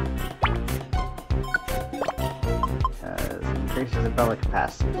 Because it increases the belly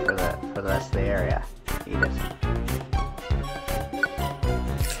capacity for the rest of the area. Eat it.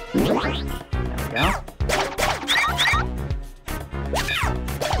 There we go.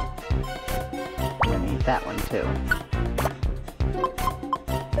 I'm gonna eat that one too.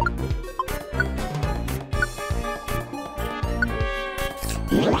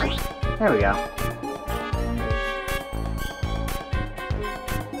 There we go.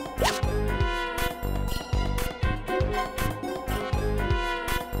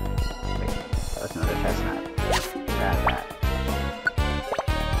 Wait, that was another chestnut. Grab that.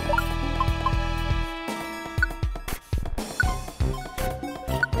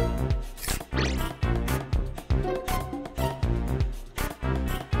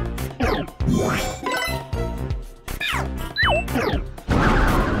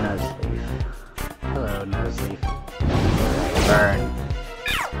 Burn.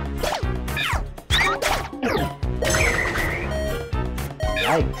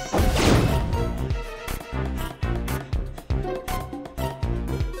 Yikes.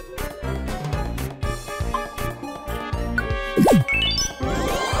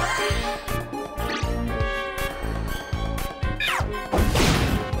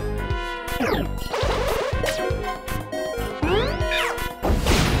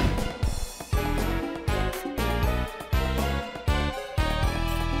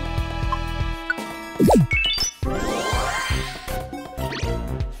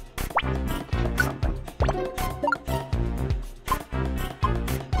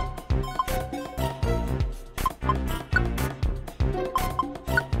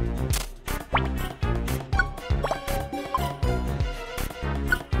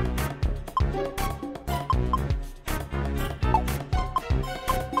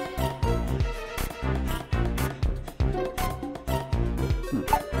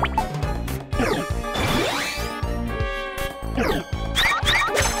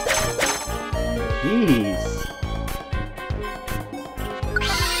 Jeez.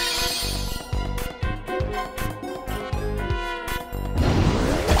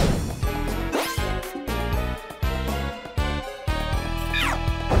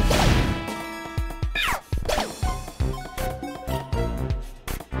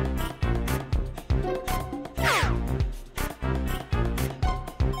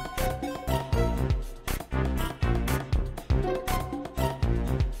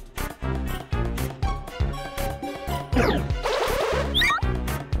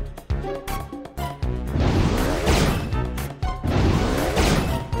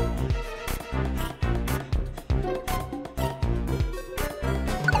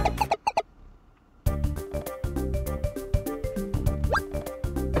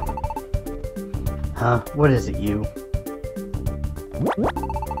 Huh? What is it, you?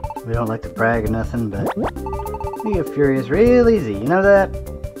 We don't like to brag or nothing, but we get furious real easy, you know that?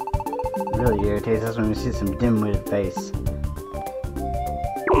 It really irritates us when we see some dim-witted face.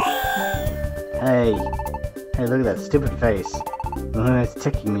 Hey, look at that stupid face. It's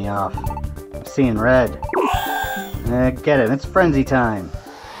ticking me off. I'm seeing red. Get it, it's frenzy time.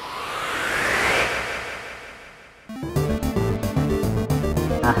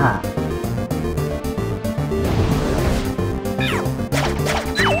 Aha.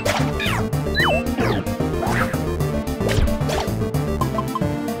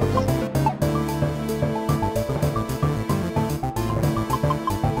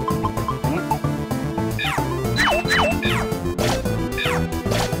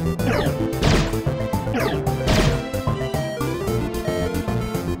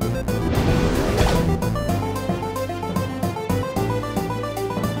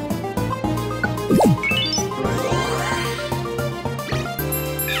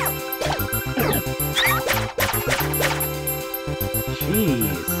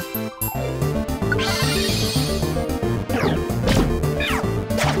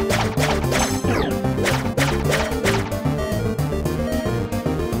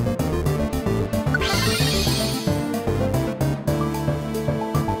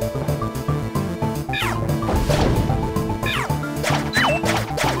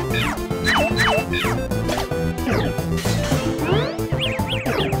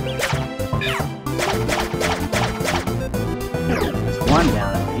 One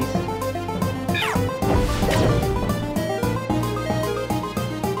down at least.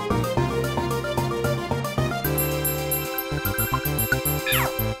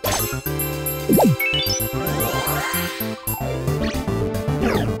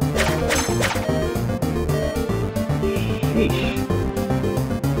 Sheesh.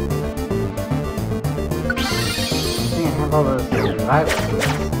 I think I have all those survivors.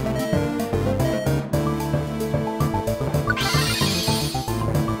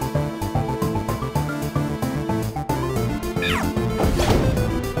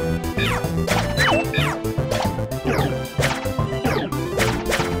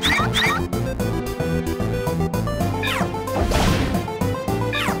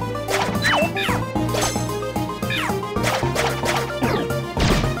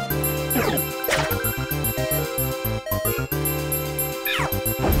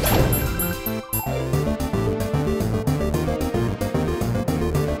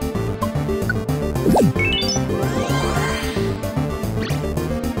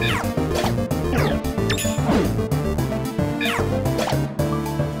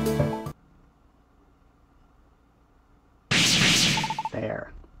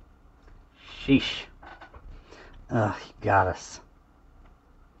 Sheesh. Ugh, he got us.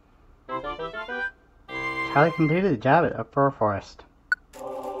 Charlie completed the job at Uproar Forest.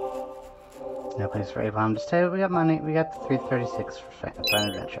 No place for A-Bomb to stay, but we got money. We got the 336 for Fun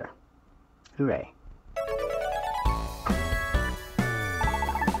Adventure. Hooray.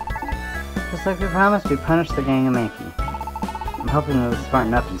 Just like we promised, we punished the gang of Mankey. I'm hoping they were smart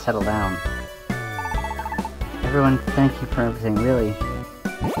enough and settle down. Everyone, thank you for everything, really.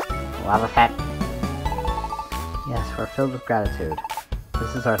 Lava Fat. Yes, we're filled with gratitude.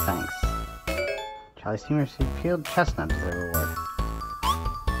 This is our thanks. Charlie's team received peeled chestnut as a reward.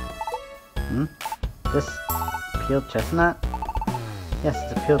 This peeled chestnut? Yes,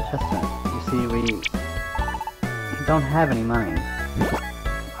 it's a peeled chestnut. You see, we don't have any money.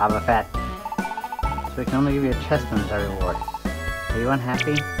 Lava Fat. So we can only give you a chestnut as our reward. Are you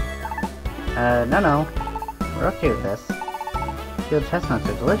unhappy? No. We're okay with this. Peeled chestnuts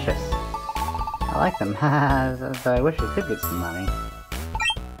are delicious. I like them, haha, so I wish we could get some money.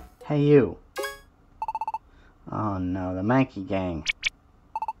 Hey, you. Oh no, the Mankey gang.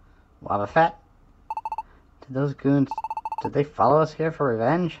 Lava Fat? Did those goons... Did they follow us here for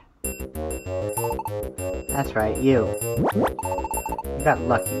revenge? That's right, you. You got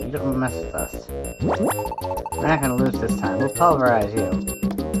lucky. You don't mess with us. We're not gonna lose this time. We'll pulverize you.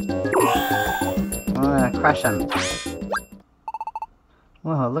 We're gonna crush them.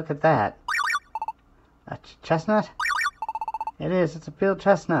 Whoa, look at that. A chestnut? It is. It's a peeled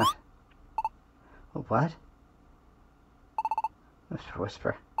chestnut. What? Whisper,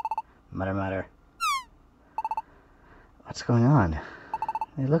 whisper. Mutter, mutter. What's going on?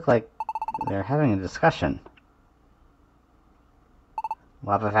 They look like they're having a discussion.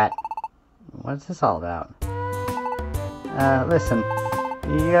 Lava Fat. What's this all about? Listen.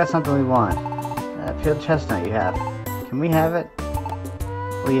 You got something we want. Peeled chestnut you have. Can we have it?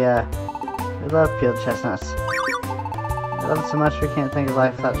 We love peeled chestnuts. We love it so much we can't think of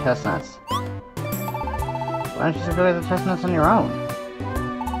life without chestnuts. Why don't you just go get the chestnuts on your own?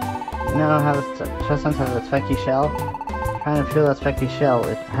 You know how the chestnuts have the specky shell? Trying to peel that specky shell,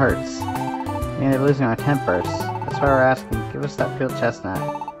 it hurts. We end up losing our tempers. That's why we're asking, give us that peeled chestnut.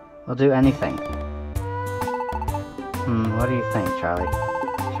 We'll do anything. What do you think, Charlie?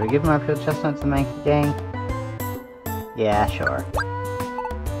 Should we give them our peeled chestnut to the Mankey gang? Yeah, sure.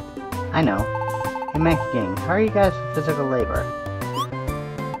 I know. Hey, Mankey gang, how are you guys with physical labor?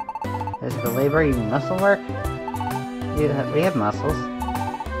 Physical labor? You mean muscle work? We have muscles.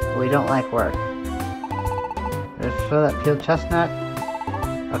 But we don't like work. Just throw that peeled chestnut?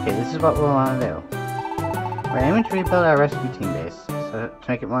 Okay, this is what we'll want to do. We're aiming to rebuild our rescue team base, so to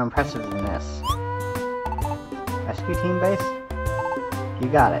make it more impressive than this. Rescue team base? You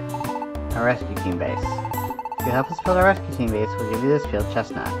got it. Our rescue team base. If you help us build our rescue team base, we'll give you this peeled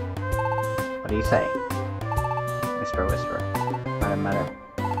chestnut. What do you say? Whisper, whisper. Mutter, mutter.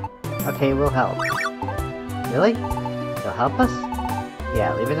 Okay, we'll help. Really? You'll help us?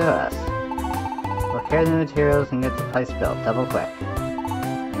 Yeah, leave it to us. We'll carry the materials and get the place built, double quick.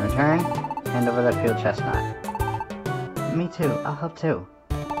 In return, hand over that peeled chestnut. Me too, I'll help too.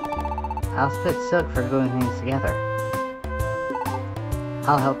 I'll split silk for gluing things together.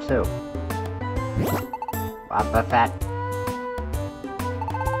 I'll help too. Lava Fat.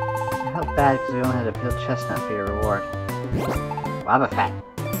 I felt bad because we only had a peeled chestnut for your reward. Lava Fat.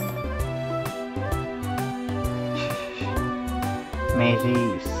 Meiji,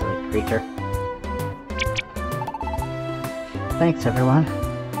 you silly creature. Thanks, everyone.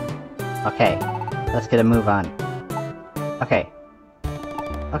 Okay, let's get a move on. Okay.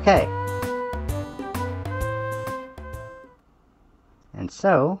 Okay. And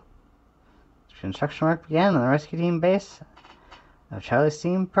so, construction work began on the rescue team base of Charlie's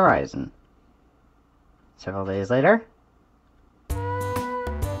team, Horizon. Several days later...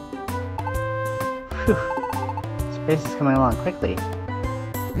 Phew. Space is coming along quickly.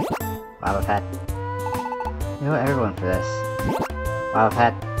 Lava Fat. We owe everyone for this. Lava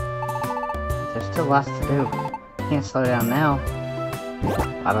Fat. There's still lots to do. Can't slow down now.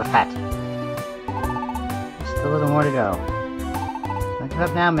 Lava Fat. There's still a little more to go. Don't give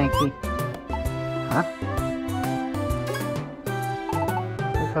up now, Mankey. Huh?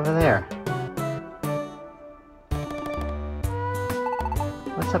 Look over there.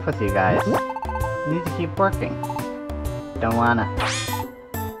 What's up with you guys? You need to keep working. Don't wanna.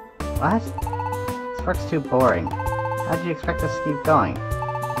 What? This work's too boring. How do you expect us to keep going?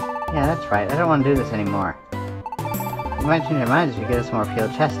 Yeah, that's right. I don't want to do this anymore. You might change your minds if you get us more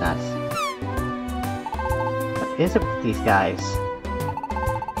peeled chestnuts. What is it with these guys?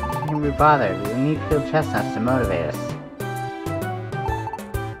 We can't be bothered. We need peeled chestnuts to motivate us.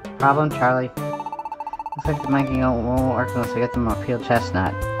 problem, Charlie? Looks like the Mankey won't work unless I get them more peeled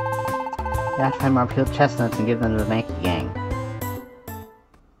chestnut. You have to find more peeled chestnuts and give them to the Mankey gang.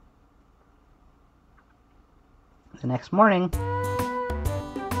 The next morning...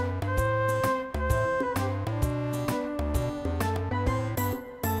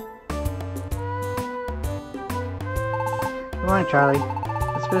 Good morning, Charlie.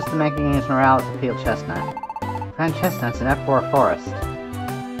 Let's boost the Mankey gang's morale with the peeled chestnut. Find chestnuts in F4 Forest.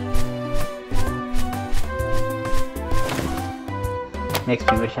 Makes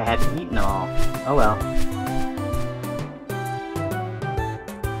me wish I hadn't eaten them all. Oh well.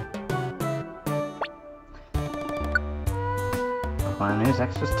 Pokemon News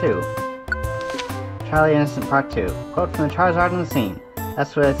Extras 2. Charlie Innocent Part 2. Quote from the Charizard on the scene.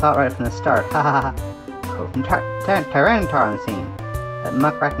 That's what I thought right from the start. Ha ha ha. Quote from Tyranitar on the scene. That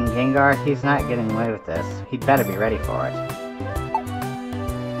muckraking Gengar, he's not getting away with this. He'd better be ready for it.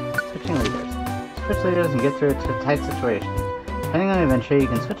 Switching leaders. Switch leaders and get through to a tight situation. Depending on the adventure, you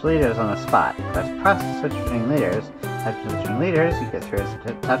can switch leaders on the spot. Press press to switch between leaders. After switching leaders, you get through a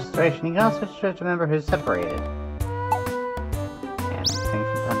tough situation. You can also switch to a member who's separated. And thing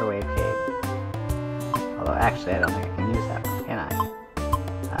from Thunderwave Cave. Although actually I don't think I can use that one, can I?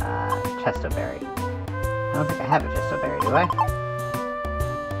 Chestoberry. I don't think I have a Chestoberry, do I?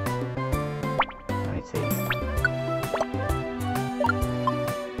 Let me see.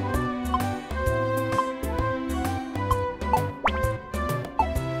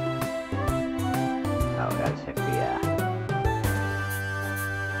 Oh, we gotta check the,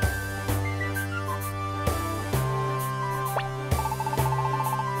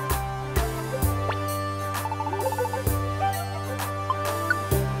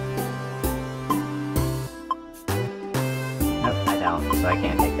 so I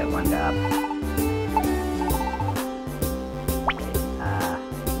can't take that one job.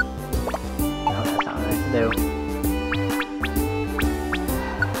 No, that's not what I have to do.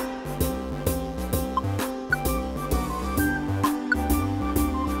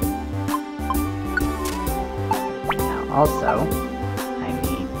 Now, also, I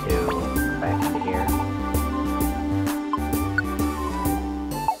need to go back into here.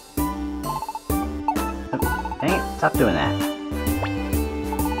 Oh, dang it, stop doing that.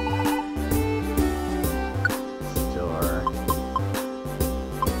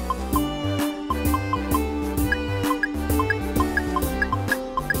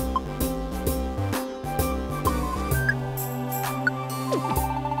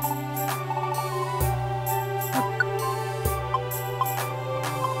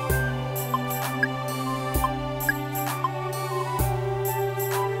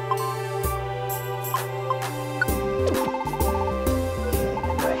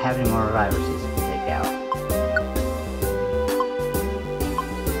 Have any more reviver seeds to take out?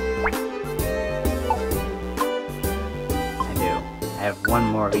 I do. I have one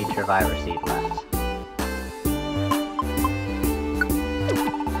more of each reviver seed left.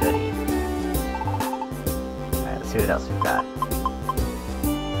 Goody. Alright, let's see what else we've got. I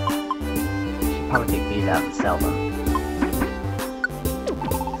should probably take these out and sell them.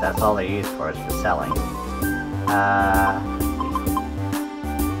 That's all they're used for, is for selling.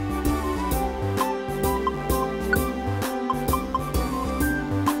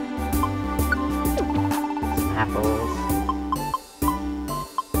 Apples.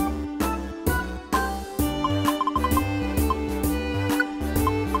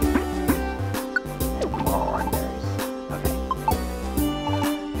 And more orangeberries. Okay.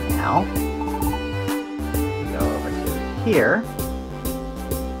 Now, go over to here.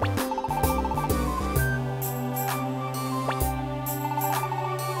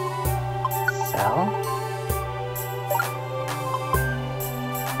 Sell.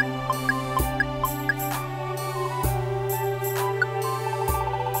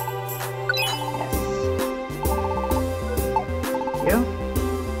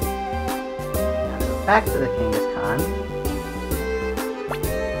 Back to the Kangaskhan.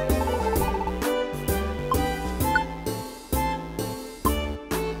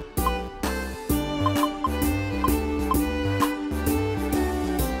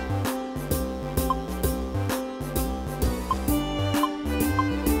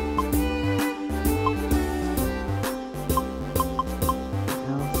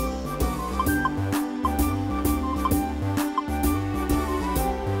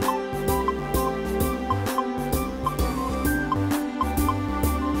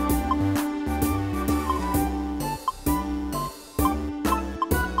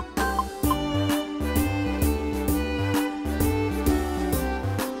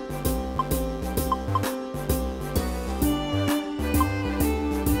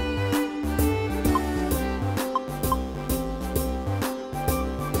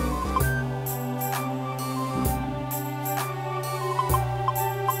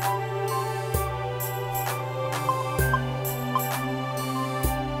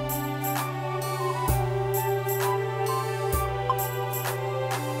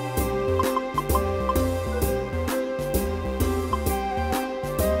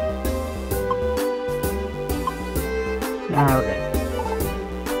 Ah, we're good.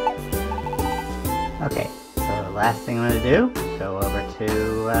 Okay, so the last thing I'm gonna do is go over to,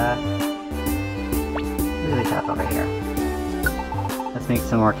 really tough over here. Let's make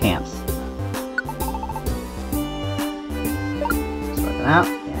some more camps. Sort them out,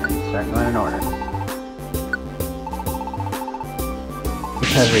 and start going in order.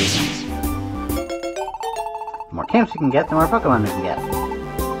 Because reasons. The more camps we can get, the more Pokemon we can get.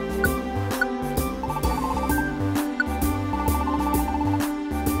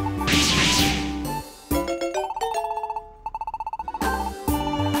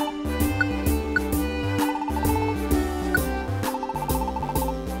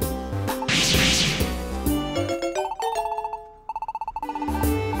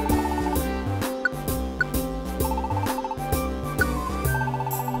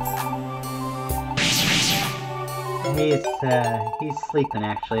 He's sleeping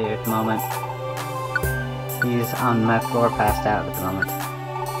actually at the moment. He's on my floor passed out at the moment.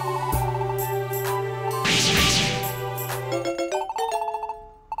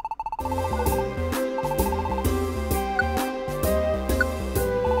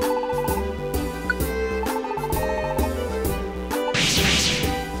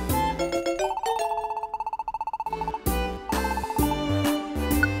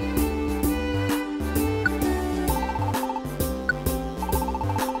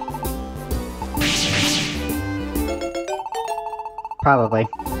 Probably.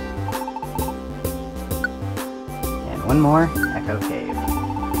 And one more, Echo Cave.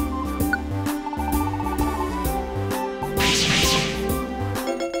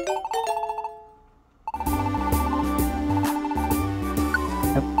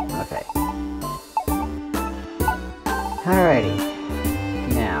 Nope, okay. Alrighty.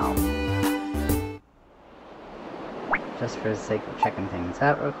 Now, just for the sake of checking things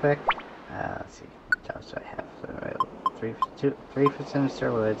out real quick, let's see, what else do I have? So, 3 for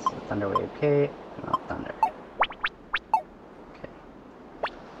Sinister Woods, Thunder Wave K, and Melt Thunder. Okay.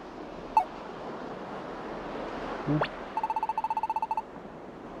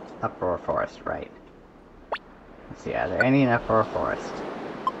 Uproar Forest, right. Let's see, are there any in Uproar Forest?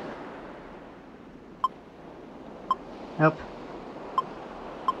 Nope.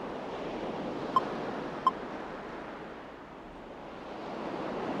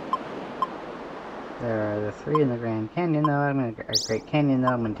 There are the 3 in the Grand Canyon, though. Great Canyon, though.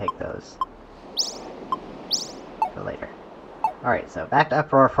 I'm gonna take those for later. Alright, so back to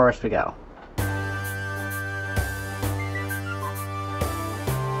Uproar Forest we go.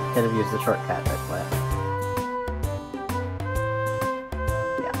 Could have used the shortcut, but whatever.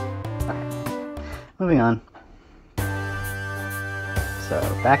 Yeah. Okay. Moving on. So,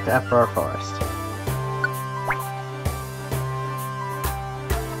 back to Uproar Forest.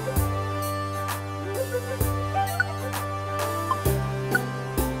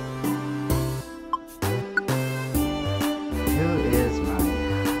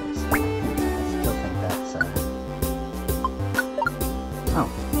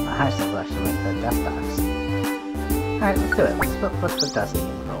 Alright, let's do it. Let's put Dusty in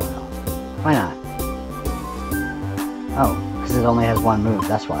for a while. Why not? Oh, because it only has one move,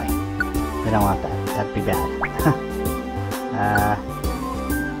 that's why. We don't want that. That'd be bad. Yeah, I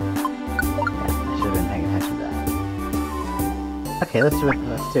should have been paying attention to that. Okay, let's do it.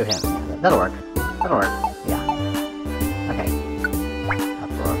 Let's do him. Yeah, that'll work. That'll work. Yeah. Okay.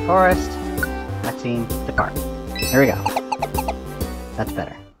 Uproar Forest. Vaccine. Depart. Here we go. That's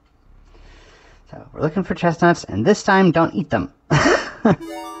better. So, we're looking for chestnuts, and this time, don't eat them.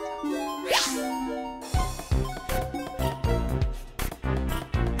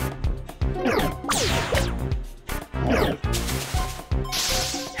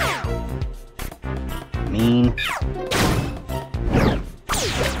 Mean.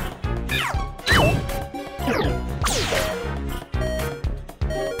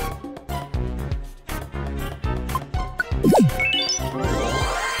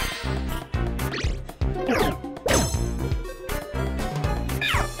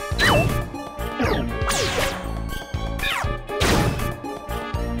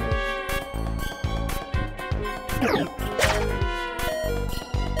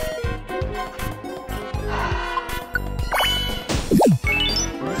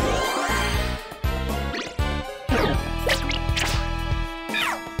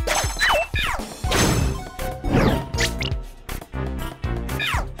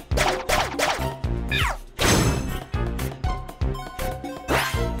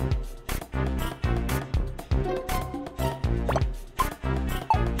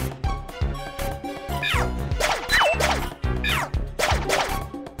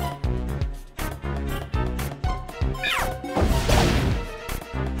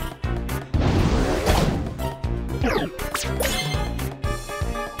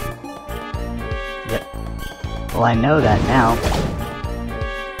 Well, I know that now.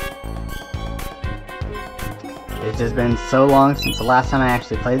 It's just been so long since the last time I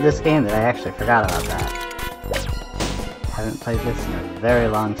actually played this game that I actually forgot about that. Haven't played this in a very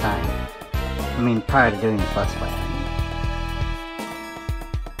long time. I mean, prior to doing this Let's Play,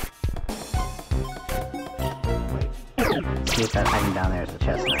 Wait. Let's see if that hiding down there is a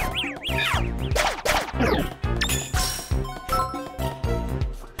chestnut.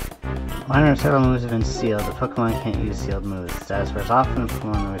 100 several moves have been sealed. The Pokemon can't use sealed moves. Status wears off when the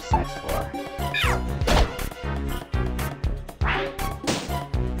Pokemon moves to the next floor.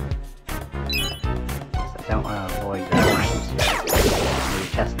 So I don't want to avoid that. Maybe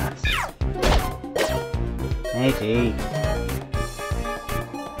chestnuts. Meiji!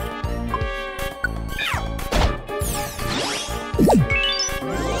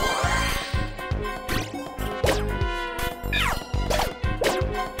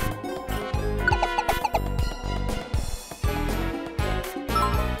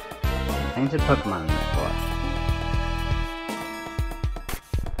 Painted Pokemon on this floor.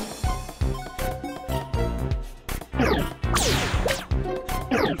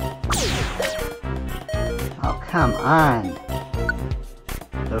 Oh, come on!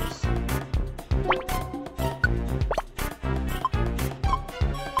 Oops.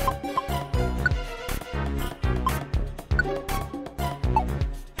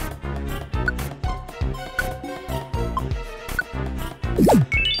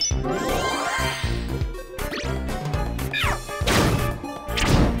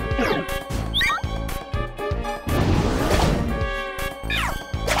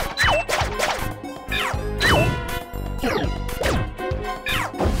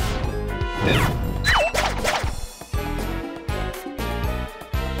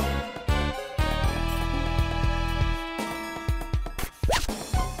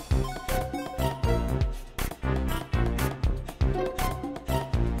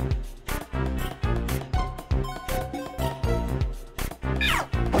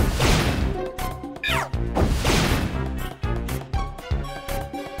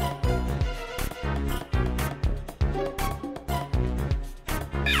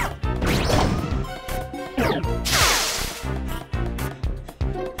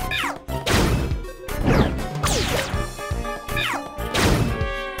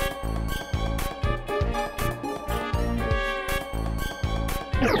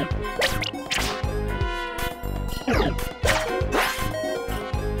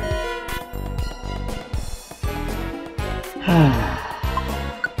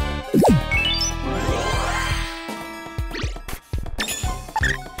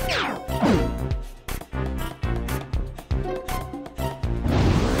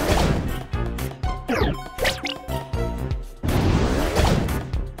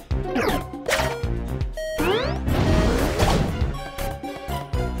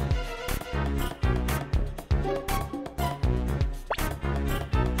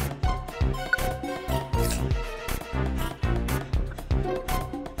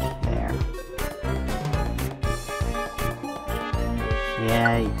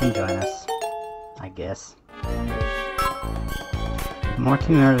 Yeah, you can join us, I guess. The more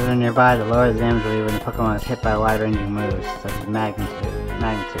team members are nearby, the lower the damage will be when the Pokemon is hit by wide-ranging moves, such as magnitude.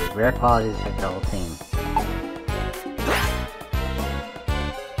 Rare qualities affect the whole team.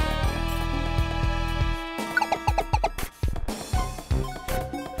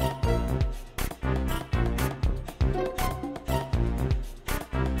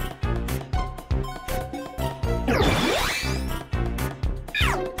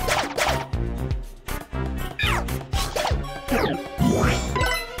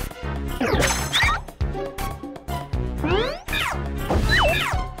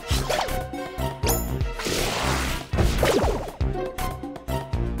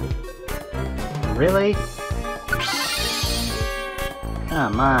 Really?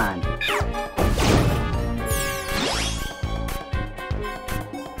 Come on.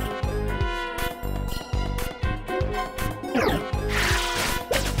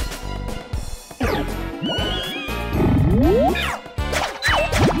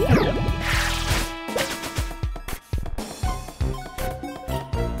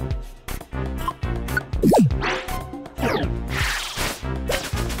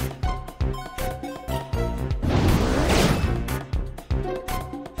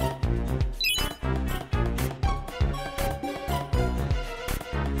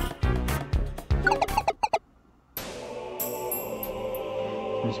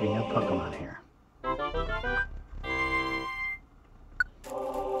 Seems to be no Pokemon here.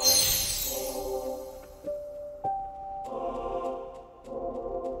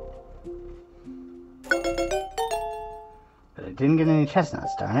 didn't get any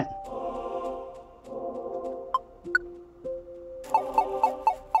chestnuts, darn it.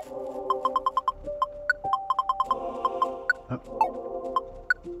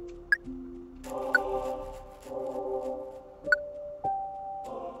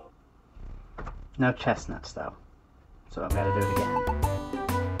 No chestnuts, though. So I've got to do it again.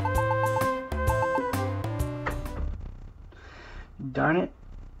 Darn it.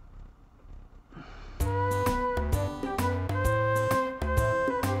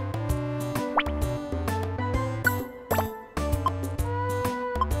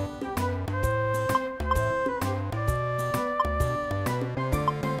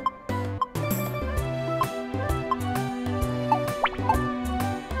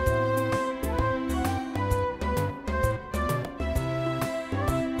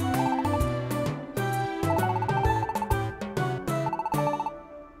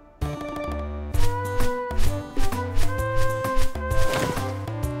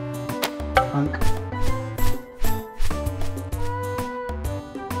 Punk.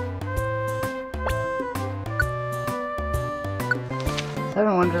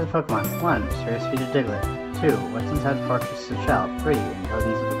 7 wonders of Pokemon. 1. Mysterious feat of Diglett. 2. What's inside Fortress of Shell. 3.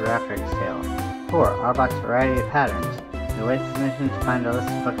 Intelligence of the Graphics Tale. 4. Arbok's variety of patterns. The way to mission to find a list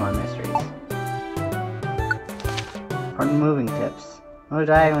of Pokemon mysteries. Important moving tips. Move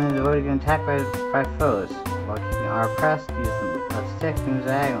diagonally to avoid getting attacked by foes. While keeping R pressed, use the left stick to move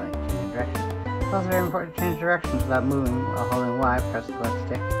diagonally, changing direction. It's also very important to change directions without moving while holding Y. Press the left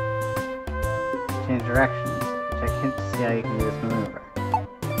stick. Change directions. Check hint to see how you can do this maneuver.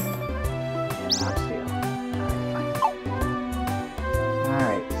 And not steal.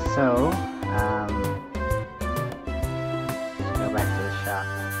 Alright, fine. Alright, so, let's go back to the shop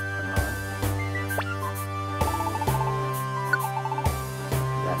for a moment.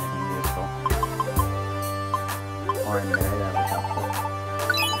 Is that anything useful? Or in there, that would be helpful.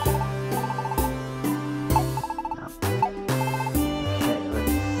 No. Okay,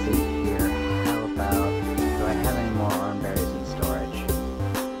 let's see here. How about, do I have any more oranberries in storage?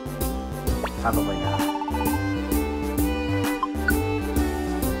 Probably not.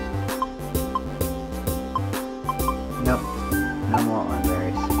 Nope. No more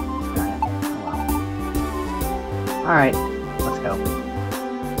oranberries. Darn it. Oh well. Alright, let's go.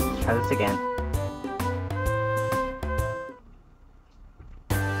 Let's try this again.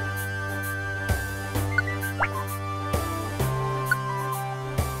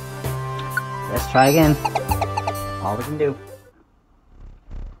 Let's try again. All we can do.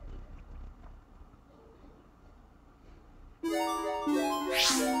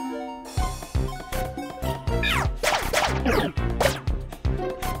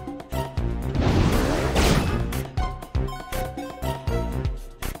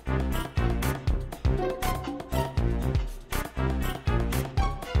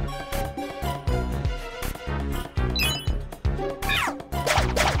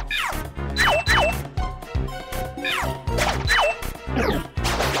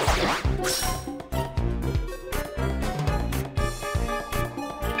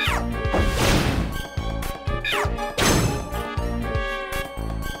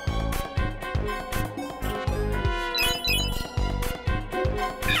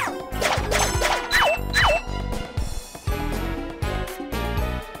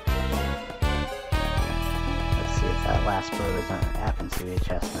 Last brew is happens to be a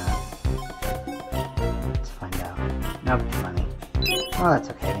chestnut. Let's find out. Nope, money. Well, that's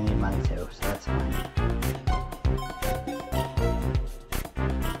okay. We need money too, so that's fine.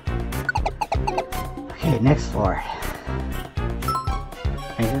 Okay, next floor.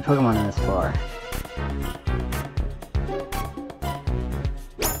 I need a Pokemon on this floor.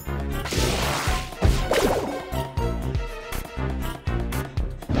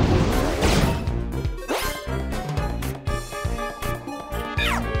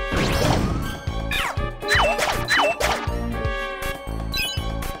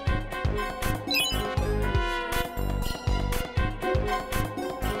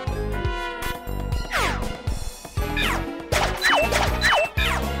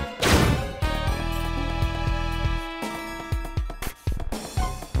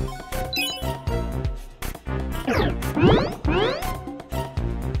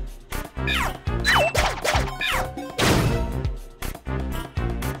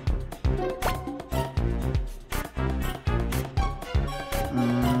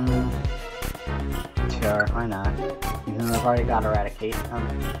 Sure, why not? Even though I've already got Eradicate,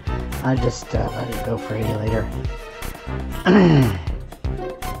 I'll just let it go for you later.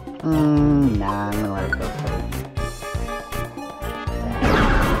 Nah, I'm gonna let it go for you.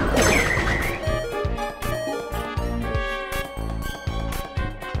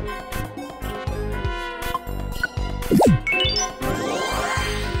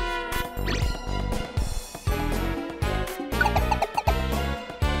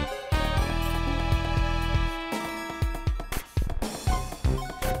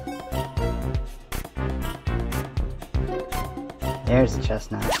 There's the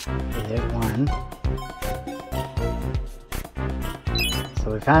chestnut. Okay, there's one.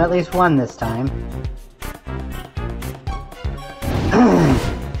 So we found at least one this time.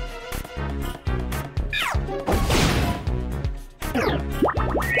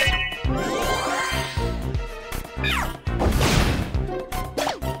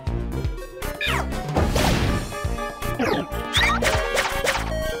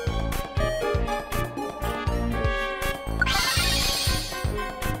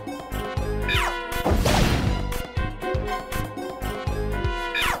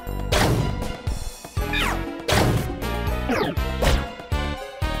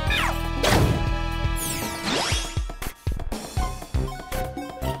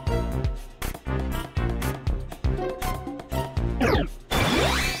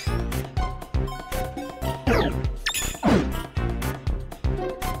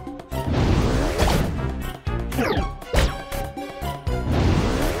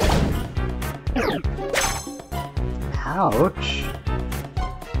 Ouch.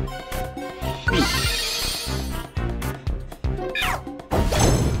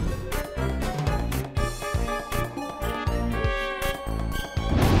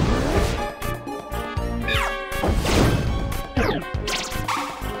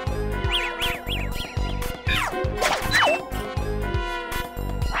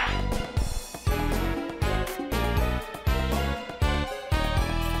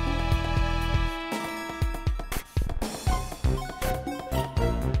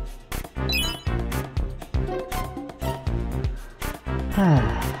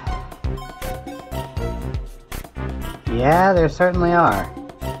 Yeah, there certainly are.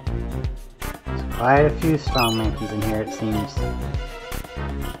 There's quite a few strong Mankeys in here, it seems.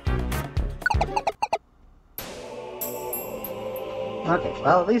 Okay,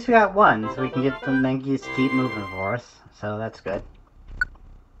 well at least we got one, so we can get the Mankeys to keep moving for us, so that's good.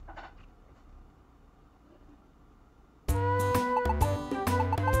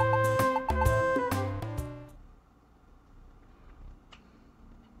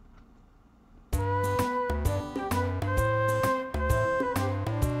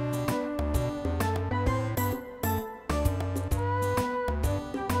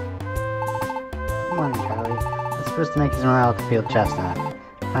 Come on, Charlie. Let's boost the Mankeys' morale to field chestnut.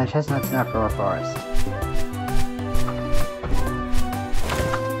 Find chestnuts in our forest.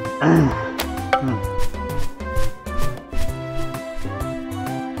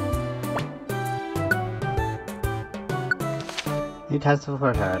 New types of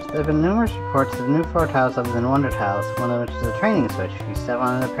floor towers. There have been numerous reports of new floor towers other than Wonder Tiles, one of which is a training switch. If you step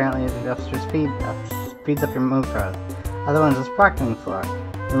on it, apparently it ups your speed, speeds up your move growth. Other one's a sparkling floor.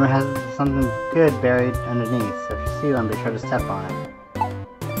 Rumor has something good buried underneath, so if you see one, be sure to step on it.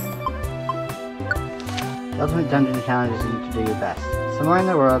 The ultimate dungeon challenges you to do your best. Somewhere in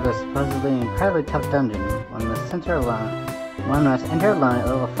the world, there's supposedly an incredibly tough dungeon. One must enter alone at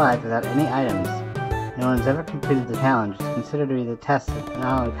level 5 without any items. No one has ever completed the challenge. It's considered to be the test of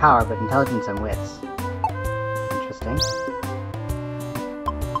not only power, but intelligence and wits. Interesting.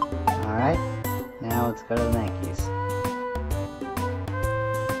 Alright, now let's go to the Mankeys.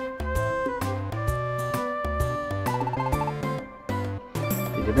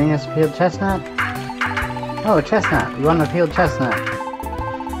 Did you bring us a peeled chestnut? Oh, a chestnut! We want a peeled chestnut!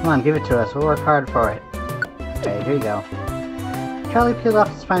 Come on, give it to us. We'll work hard for it. Okay, here you go. Charlie peeled off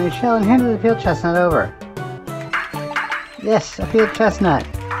his spiny shell and handed the peeled chestnut over. Yes, a peeled chestnut!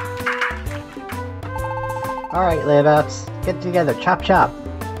 Alright, layabouts. Get together. Chop chop!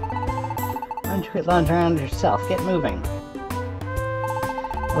 Why don't you quit lounging around yourself? Get moving.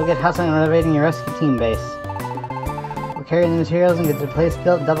 We'll get hustling and renovating your rescue team base. We'll carry the materials and get the place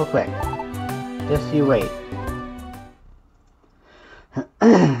built double quick. Just you wait.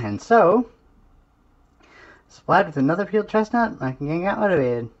 And so, supplied with another peeled chestnut, I can get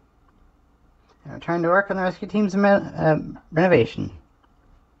motivated. And return to work on the rescue team's renovation.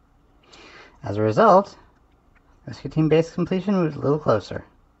 As a result, rescue team base completion moves a little closer.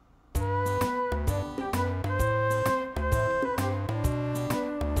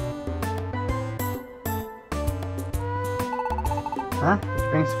 Huh? Did you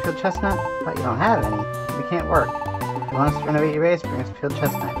bring us a peeled chestnut? But you don't have any. We can't work. If you want us to renovate your base, bring us a peeled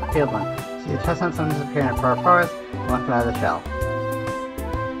chestnut. A peeled one. See the chestnut sometimes appear in a far forest, and one come out of the shell.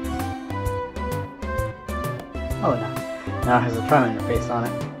 Oh no. Now it has a trim interface on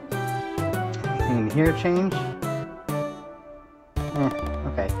it. Anything in here change?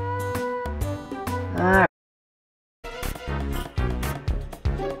 Okay. Alright.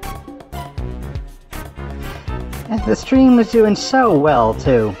 And the stream was doing so well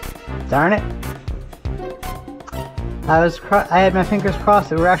too. Darn it. I had my fingers crossed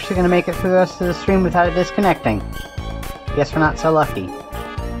that we were actually going to make it through the rest of the stream without it disconnecting. Guess we're not so lucky.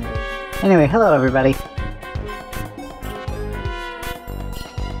 Anyway, hello everybody.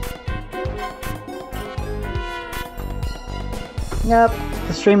 Nope,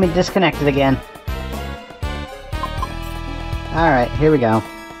 the stream had disconnected again. Alright, here we go.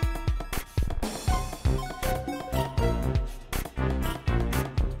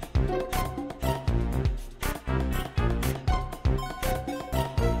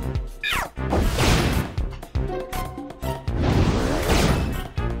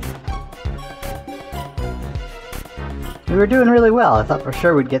 We were doing really well. I thought for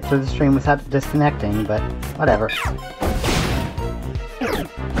sure we'd get through the stream without disconnecting, but whatever.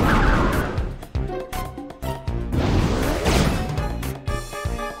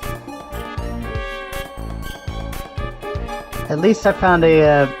 At least I found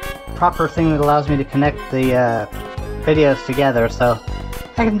a proper thing that allows me to connect the videos together, so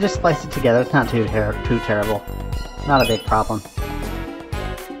I can just splice it together. It's not too terrible. Not a big problem.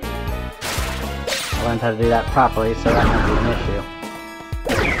 I learned how to do that properly, so that won't be an issue.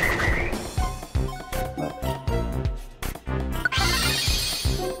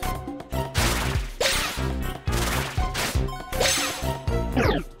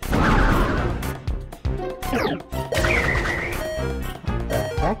 What the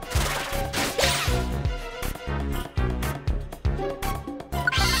heck?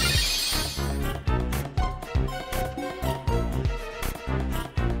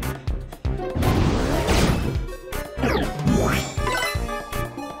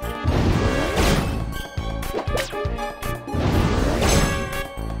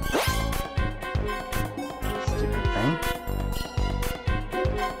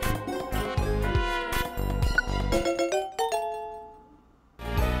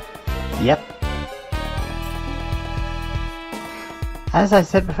 Yep. As I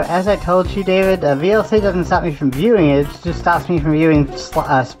said before, as I told you, David, VLC doesn't stop me from viewing it, it just stops me from viewing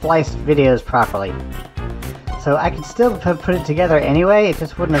spliced videos properly. So I could still put it together anyway, it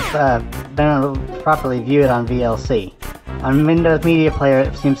just wouldn't have been able to properly view it on VLC. On Windows Media Player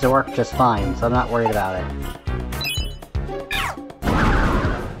it seems to work just fine, so I'm not worried about it.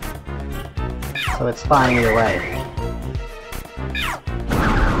 So it's fine either way.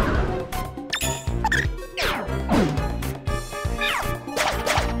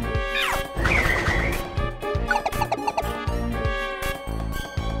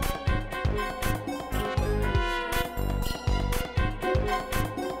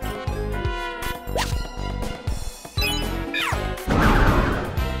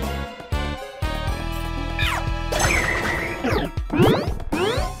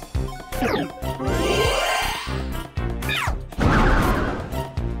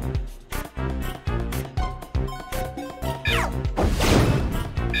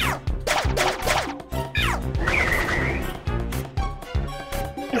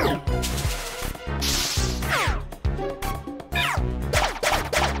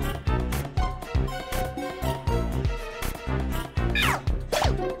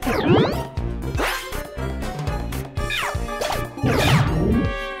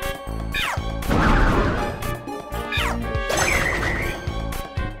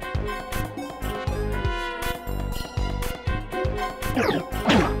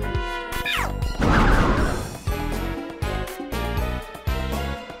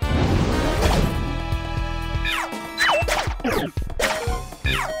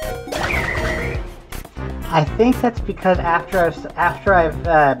 I think that's because after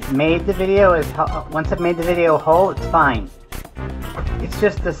I've made the video, once I've made the video whole, it's fine. It's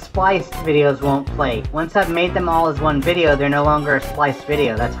just the spliced videos won't play. Once I've made them all as one video, they're no longer a spliced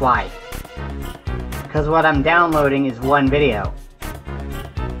video, that's why. Because what I'm downloading is one video.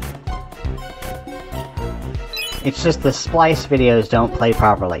 It's just the spliced videos don't play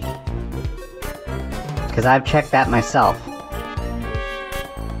properly. Because I've checked that myself.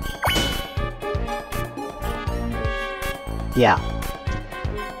 Yeah.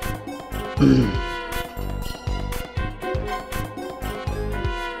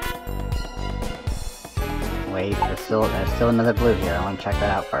 Wait, there's still another blue here. I want to check that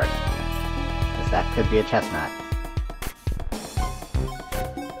out first. Because that could be a chestnut.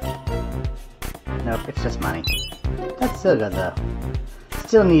 Nope, it's just money. That's still good though.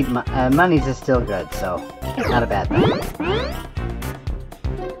 Still need money's is still good, so not a bad thing.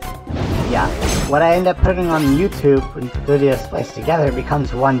 Yeah, what I end up putting on YouTube when the videos spliced together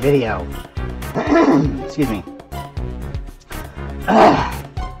becomes one video. Excuse me.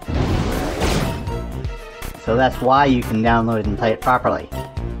 So that's why you can download it and play it properly.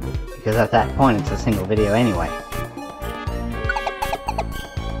 Because at that point it's a single video anyway.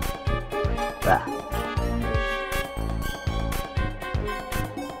 Ah.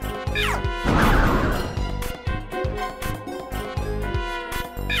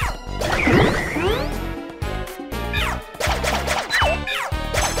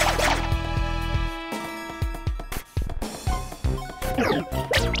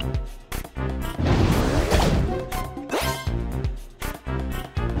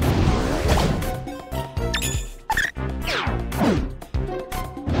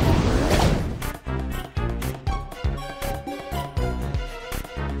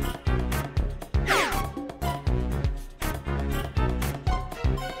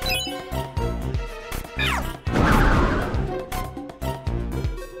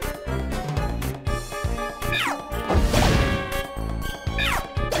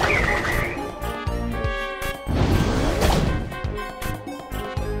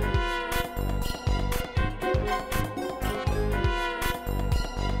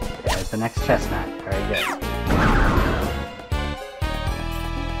 The next chestnut. Very good.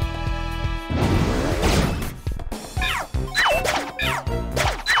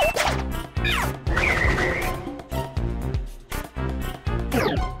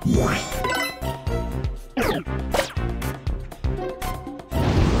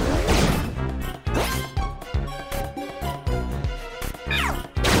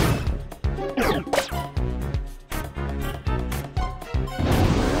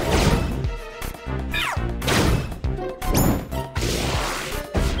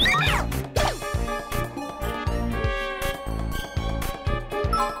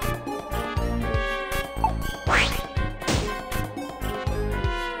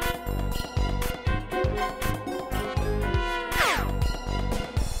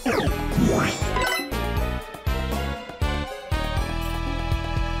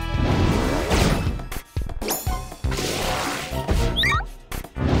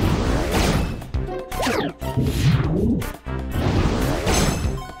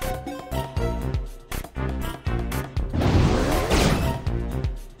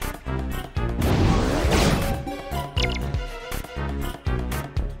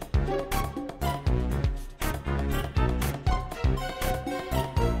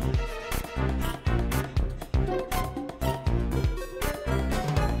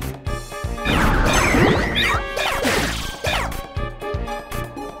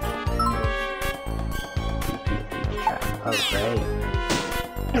 Oh, great.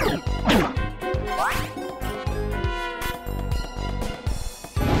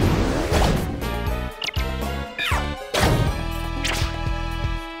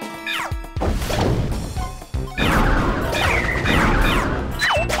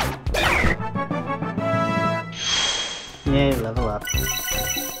 Yay, level up.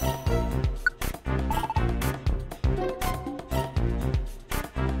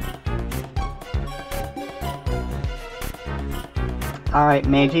 Alright,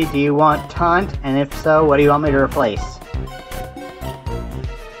 Meiji, do you want taunt? And if so, what do you want me to replace?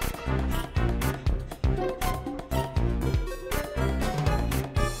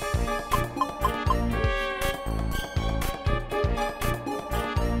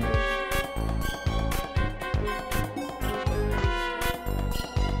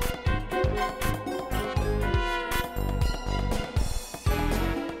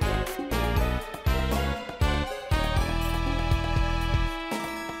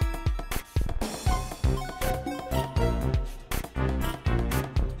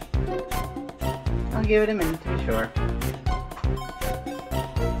 I'll give it a minute to be sure.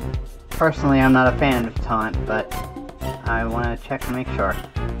 Personally, I'm not a fan of taunt, but I want to check and make sure.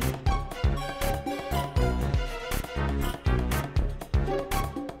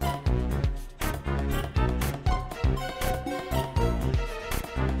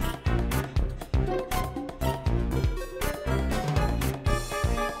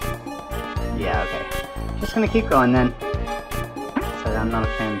 Yeah, okay. Just gonna keep going then. So I'm not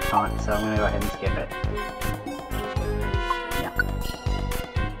a fan of taunt, so I'm gonna go ahead and skip it. Yeah.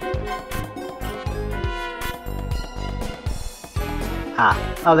 Ah.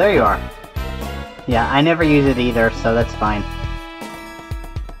 Oh, there you are. Yeah, I never use it either, so that's fine.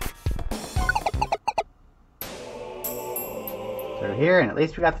 Through here, and at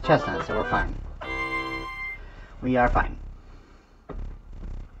least we got the chestnut, so we're fine. We are fine.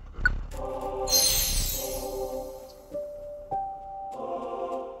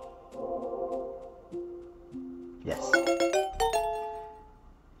 Yes.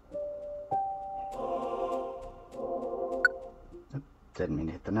 Oop, didn't mean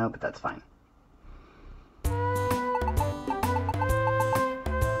to hit the note, but that's fine.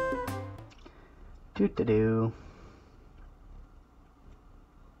 Doo-doo-doo.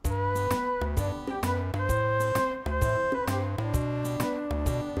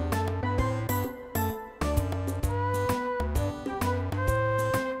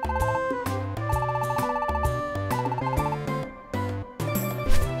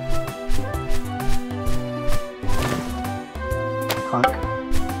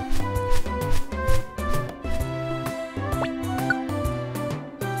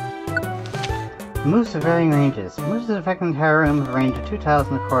 Moves of varying ranges. Moves that affect the entire room have a range of 2 tiles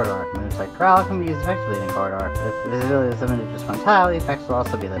in the corridor. Moves like Growl can be used effectively in the corridor. If visibility is limited to just 1 tile, the effects will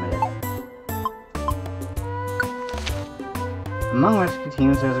also be limited. Among rescue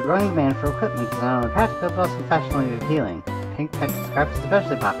teams, there is a growing demand for equipment that is not only practical but also fashionably appealing. Pink Pet Scarf is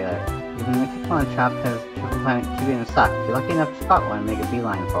especially popular. Even the Kickball shop has Triple Planet QB in stock. If you're lucky enough to spot one, make a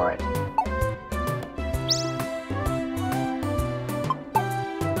beeline for it.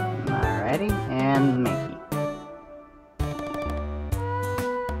 Alrighty, and Mankey.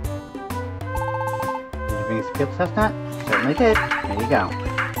 Did you bring a skill test nut? Certainly did. There you go.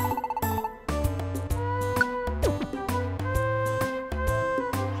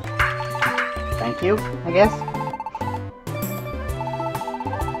 Thank you, I guess.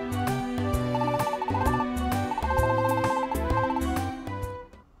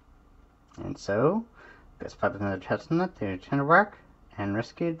 And so, let's pop another chestnut to return to work and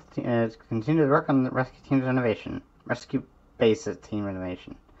continue to work on the rescue team's renovation. Rescue base team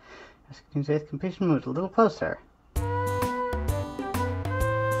renovation. Rescue team's base completion moves a little closer. I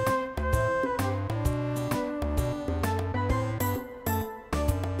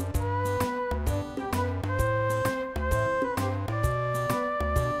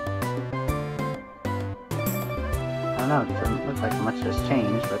don't know, it doesn't look like much has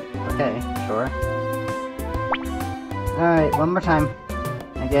changed, but okay, sure. Alright, one more time,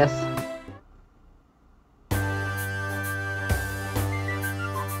 I guess.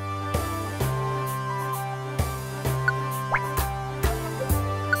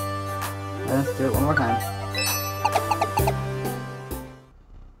 Let's do it one more time.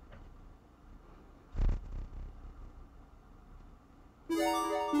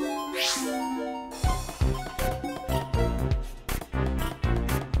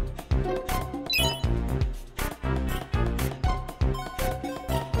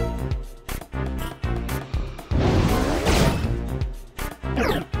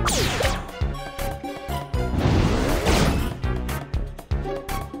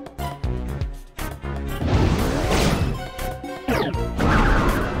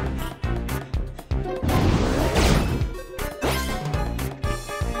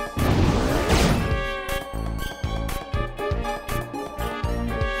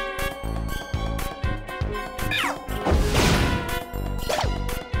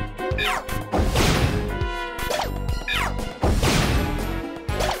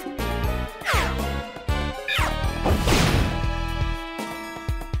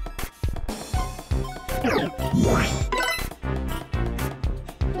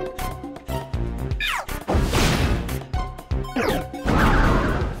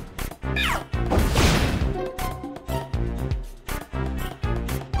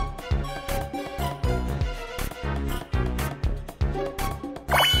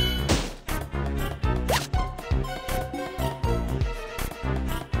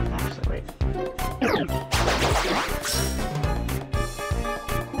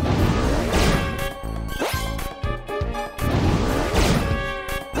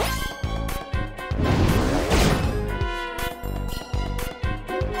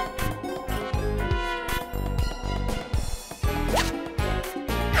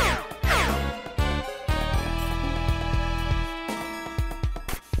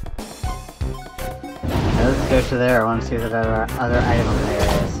 Let's go to there. I want to see what other item over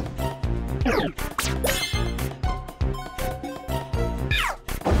there is.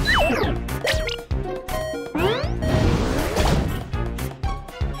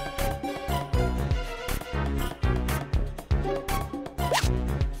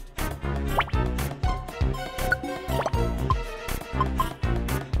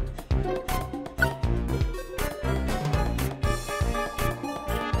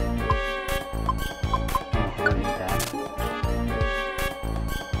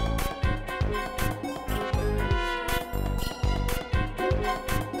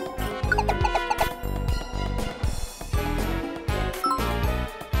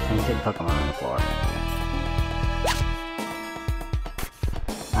 Pokemon on the floor.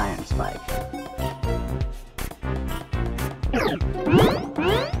 Iron Spike.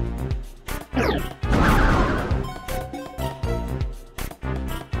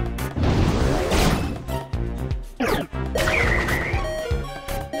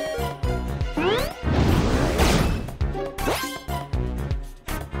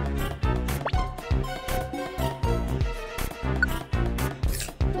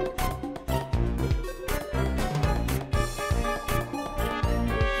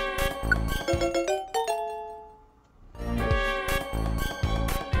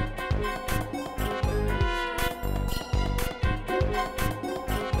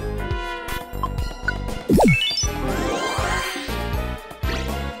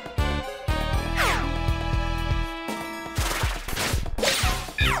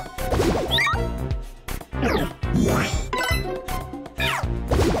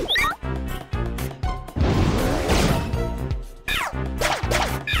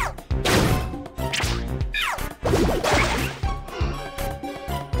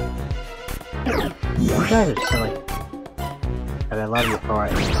 guys are silly. But I love you for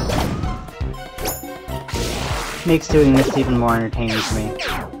it. Makes doing this even more entertaining for me.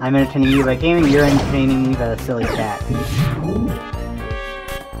 I'm entertaining you by gaming, you're entertaining me by the silly cat.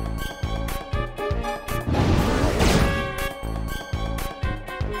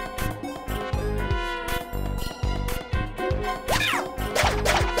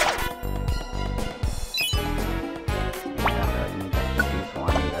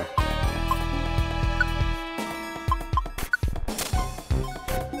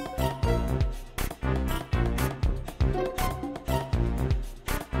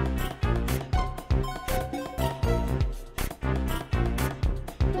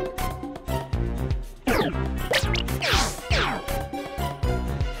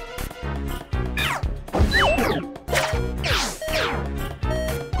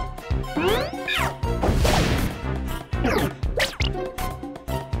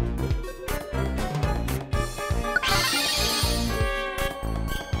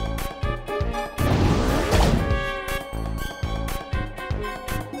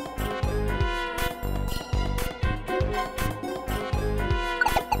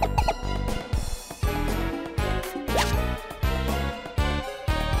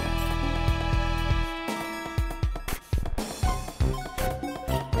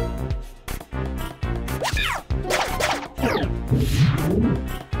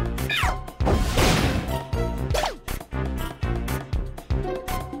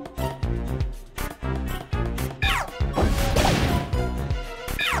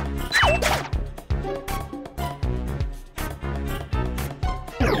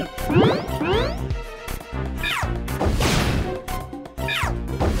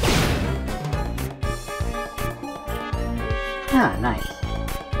 Ah, nice.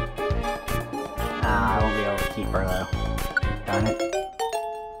 Ah, I won't be able to keep her though. Darn it.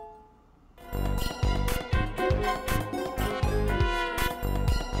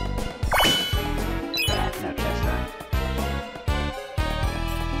 No chestnut.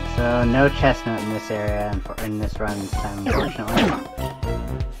 So, no chestnut in this area, and in this run this time, unfortunately.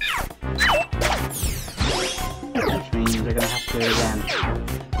 Which means we're gonna have to do it again.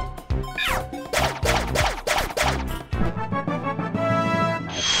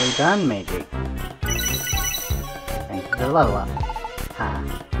 Nicely done, Meiji. Thank you for the level up. Ha.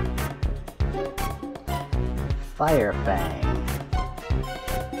 Fire Fang.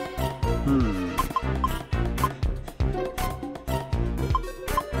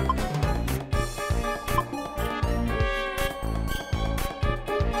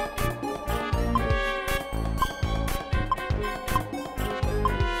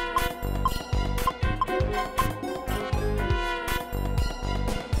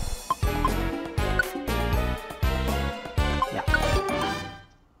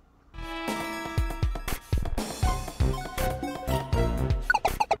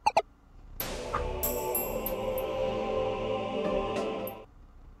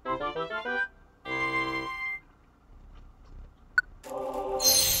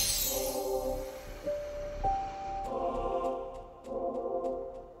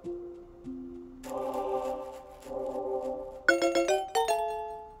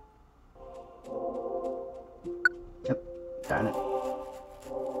 Darn it.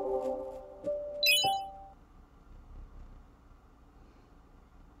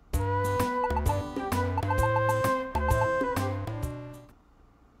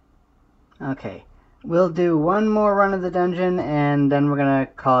 Okay, we'll do one more run of the dungeon and then we're gonna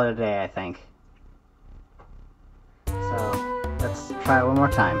call it a day, I think. So, let's try one more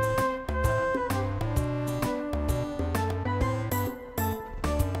time.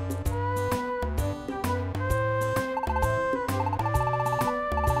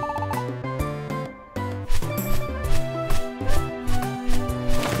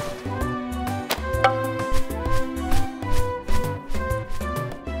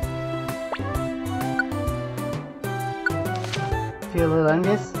 Feel a little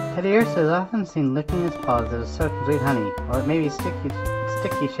envious? Teddy Ursa is often seen licking his paws that are soaked in sweet honey, or it may be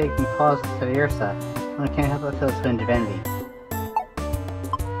sticky shaking paws with Teddy Ursa, when it can't help but feel a twinge of envy.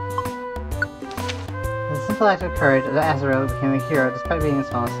 With a simple act of courage, Azrael became a hero despite being a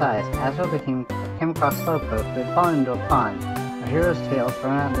small size. Azrael came across Slowpoke, who had fallen into a pond. A hero's tale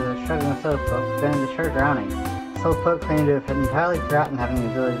thrown out into the struggling Slowpoke prevented the sure drowning. Slowpoke claimed to have entirely forgotten having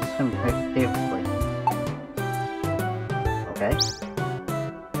the ability to swim capably. Okay.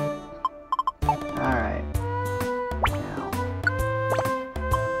 Alright. Now.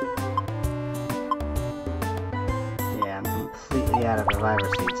 Yeah, I'm completely out of reviver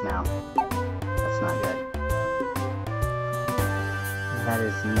seeds now. That's not good. That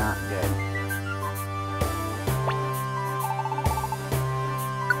is not good.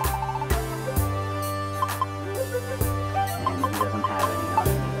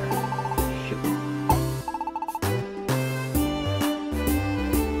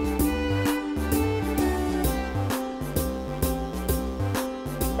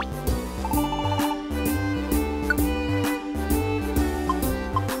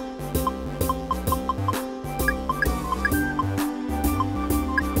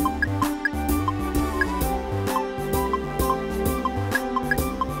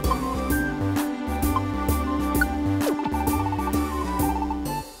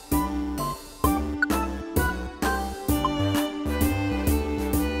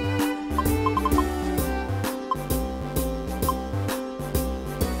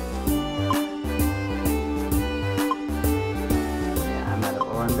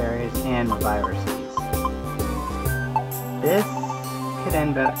 and viruses. This could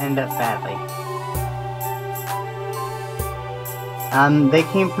end up badly. They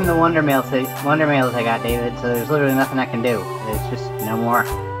came from the Wonder Mails I got, David, so there's literally nothing I can do. There's just no more.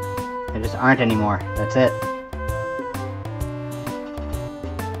 There just aren't anymore. That's it.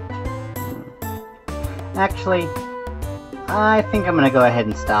 Actually, I think I'm gonna go ahead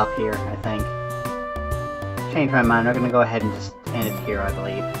and stop here, I think. Change my mind, we're gonna go ahead and just end it here, I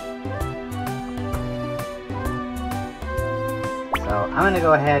believe. So, I'm gonna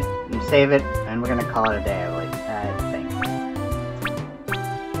go ahead and save it, and we're gonna call it a day, I believe. I think.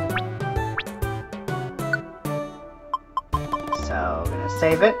 So, we're gonna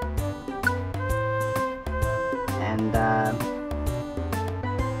save it. And,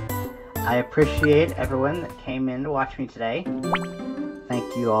 I appreciate everyone that came in to watch me today.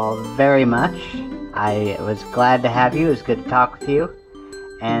 Thank you all very much. I was glad to have you. It was good to talk with you.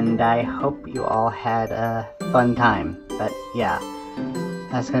 And I hope you all had a fun time. But yeah,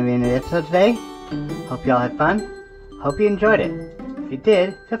 that's going to be the end of the episode today. Hope you all had fun. Hope you enjoyed it. If you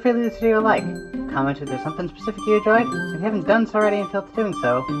did, feel free to leave this video a like. Comment if there's something specific you enjoyed. If you haven't done so already and feel doing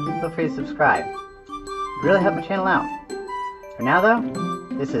so, feel free to subscribe. It would really help my channel out. For now though,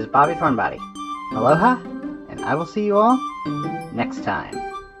 this is Bobby Thornbody. Aloha, and I will see you all next time.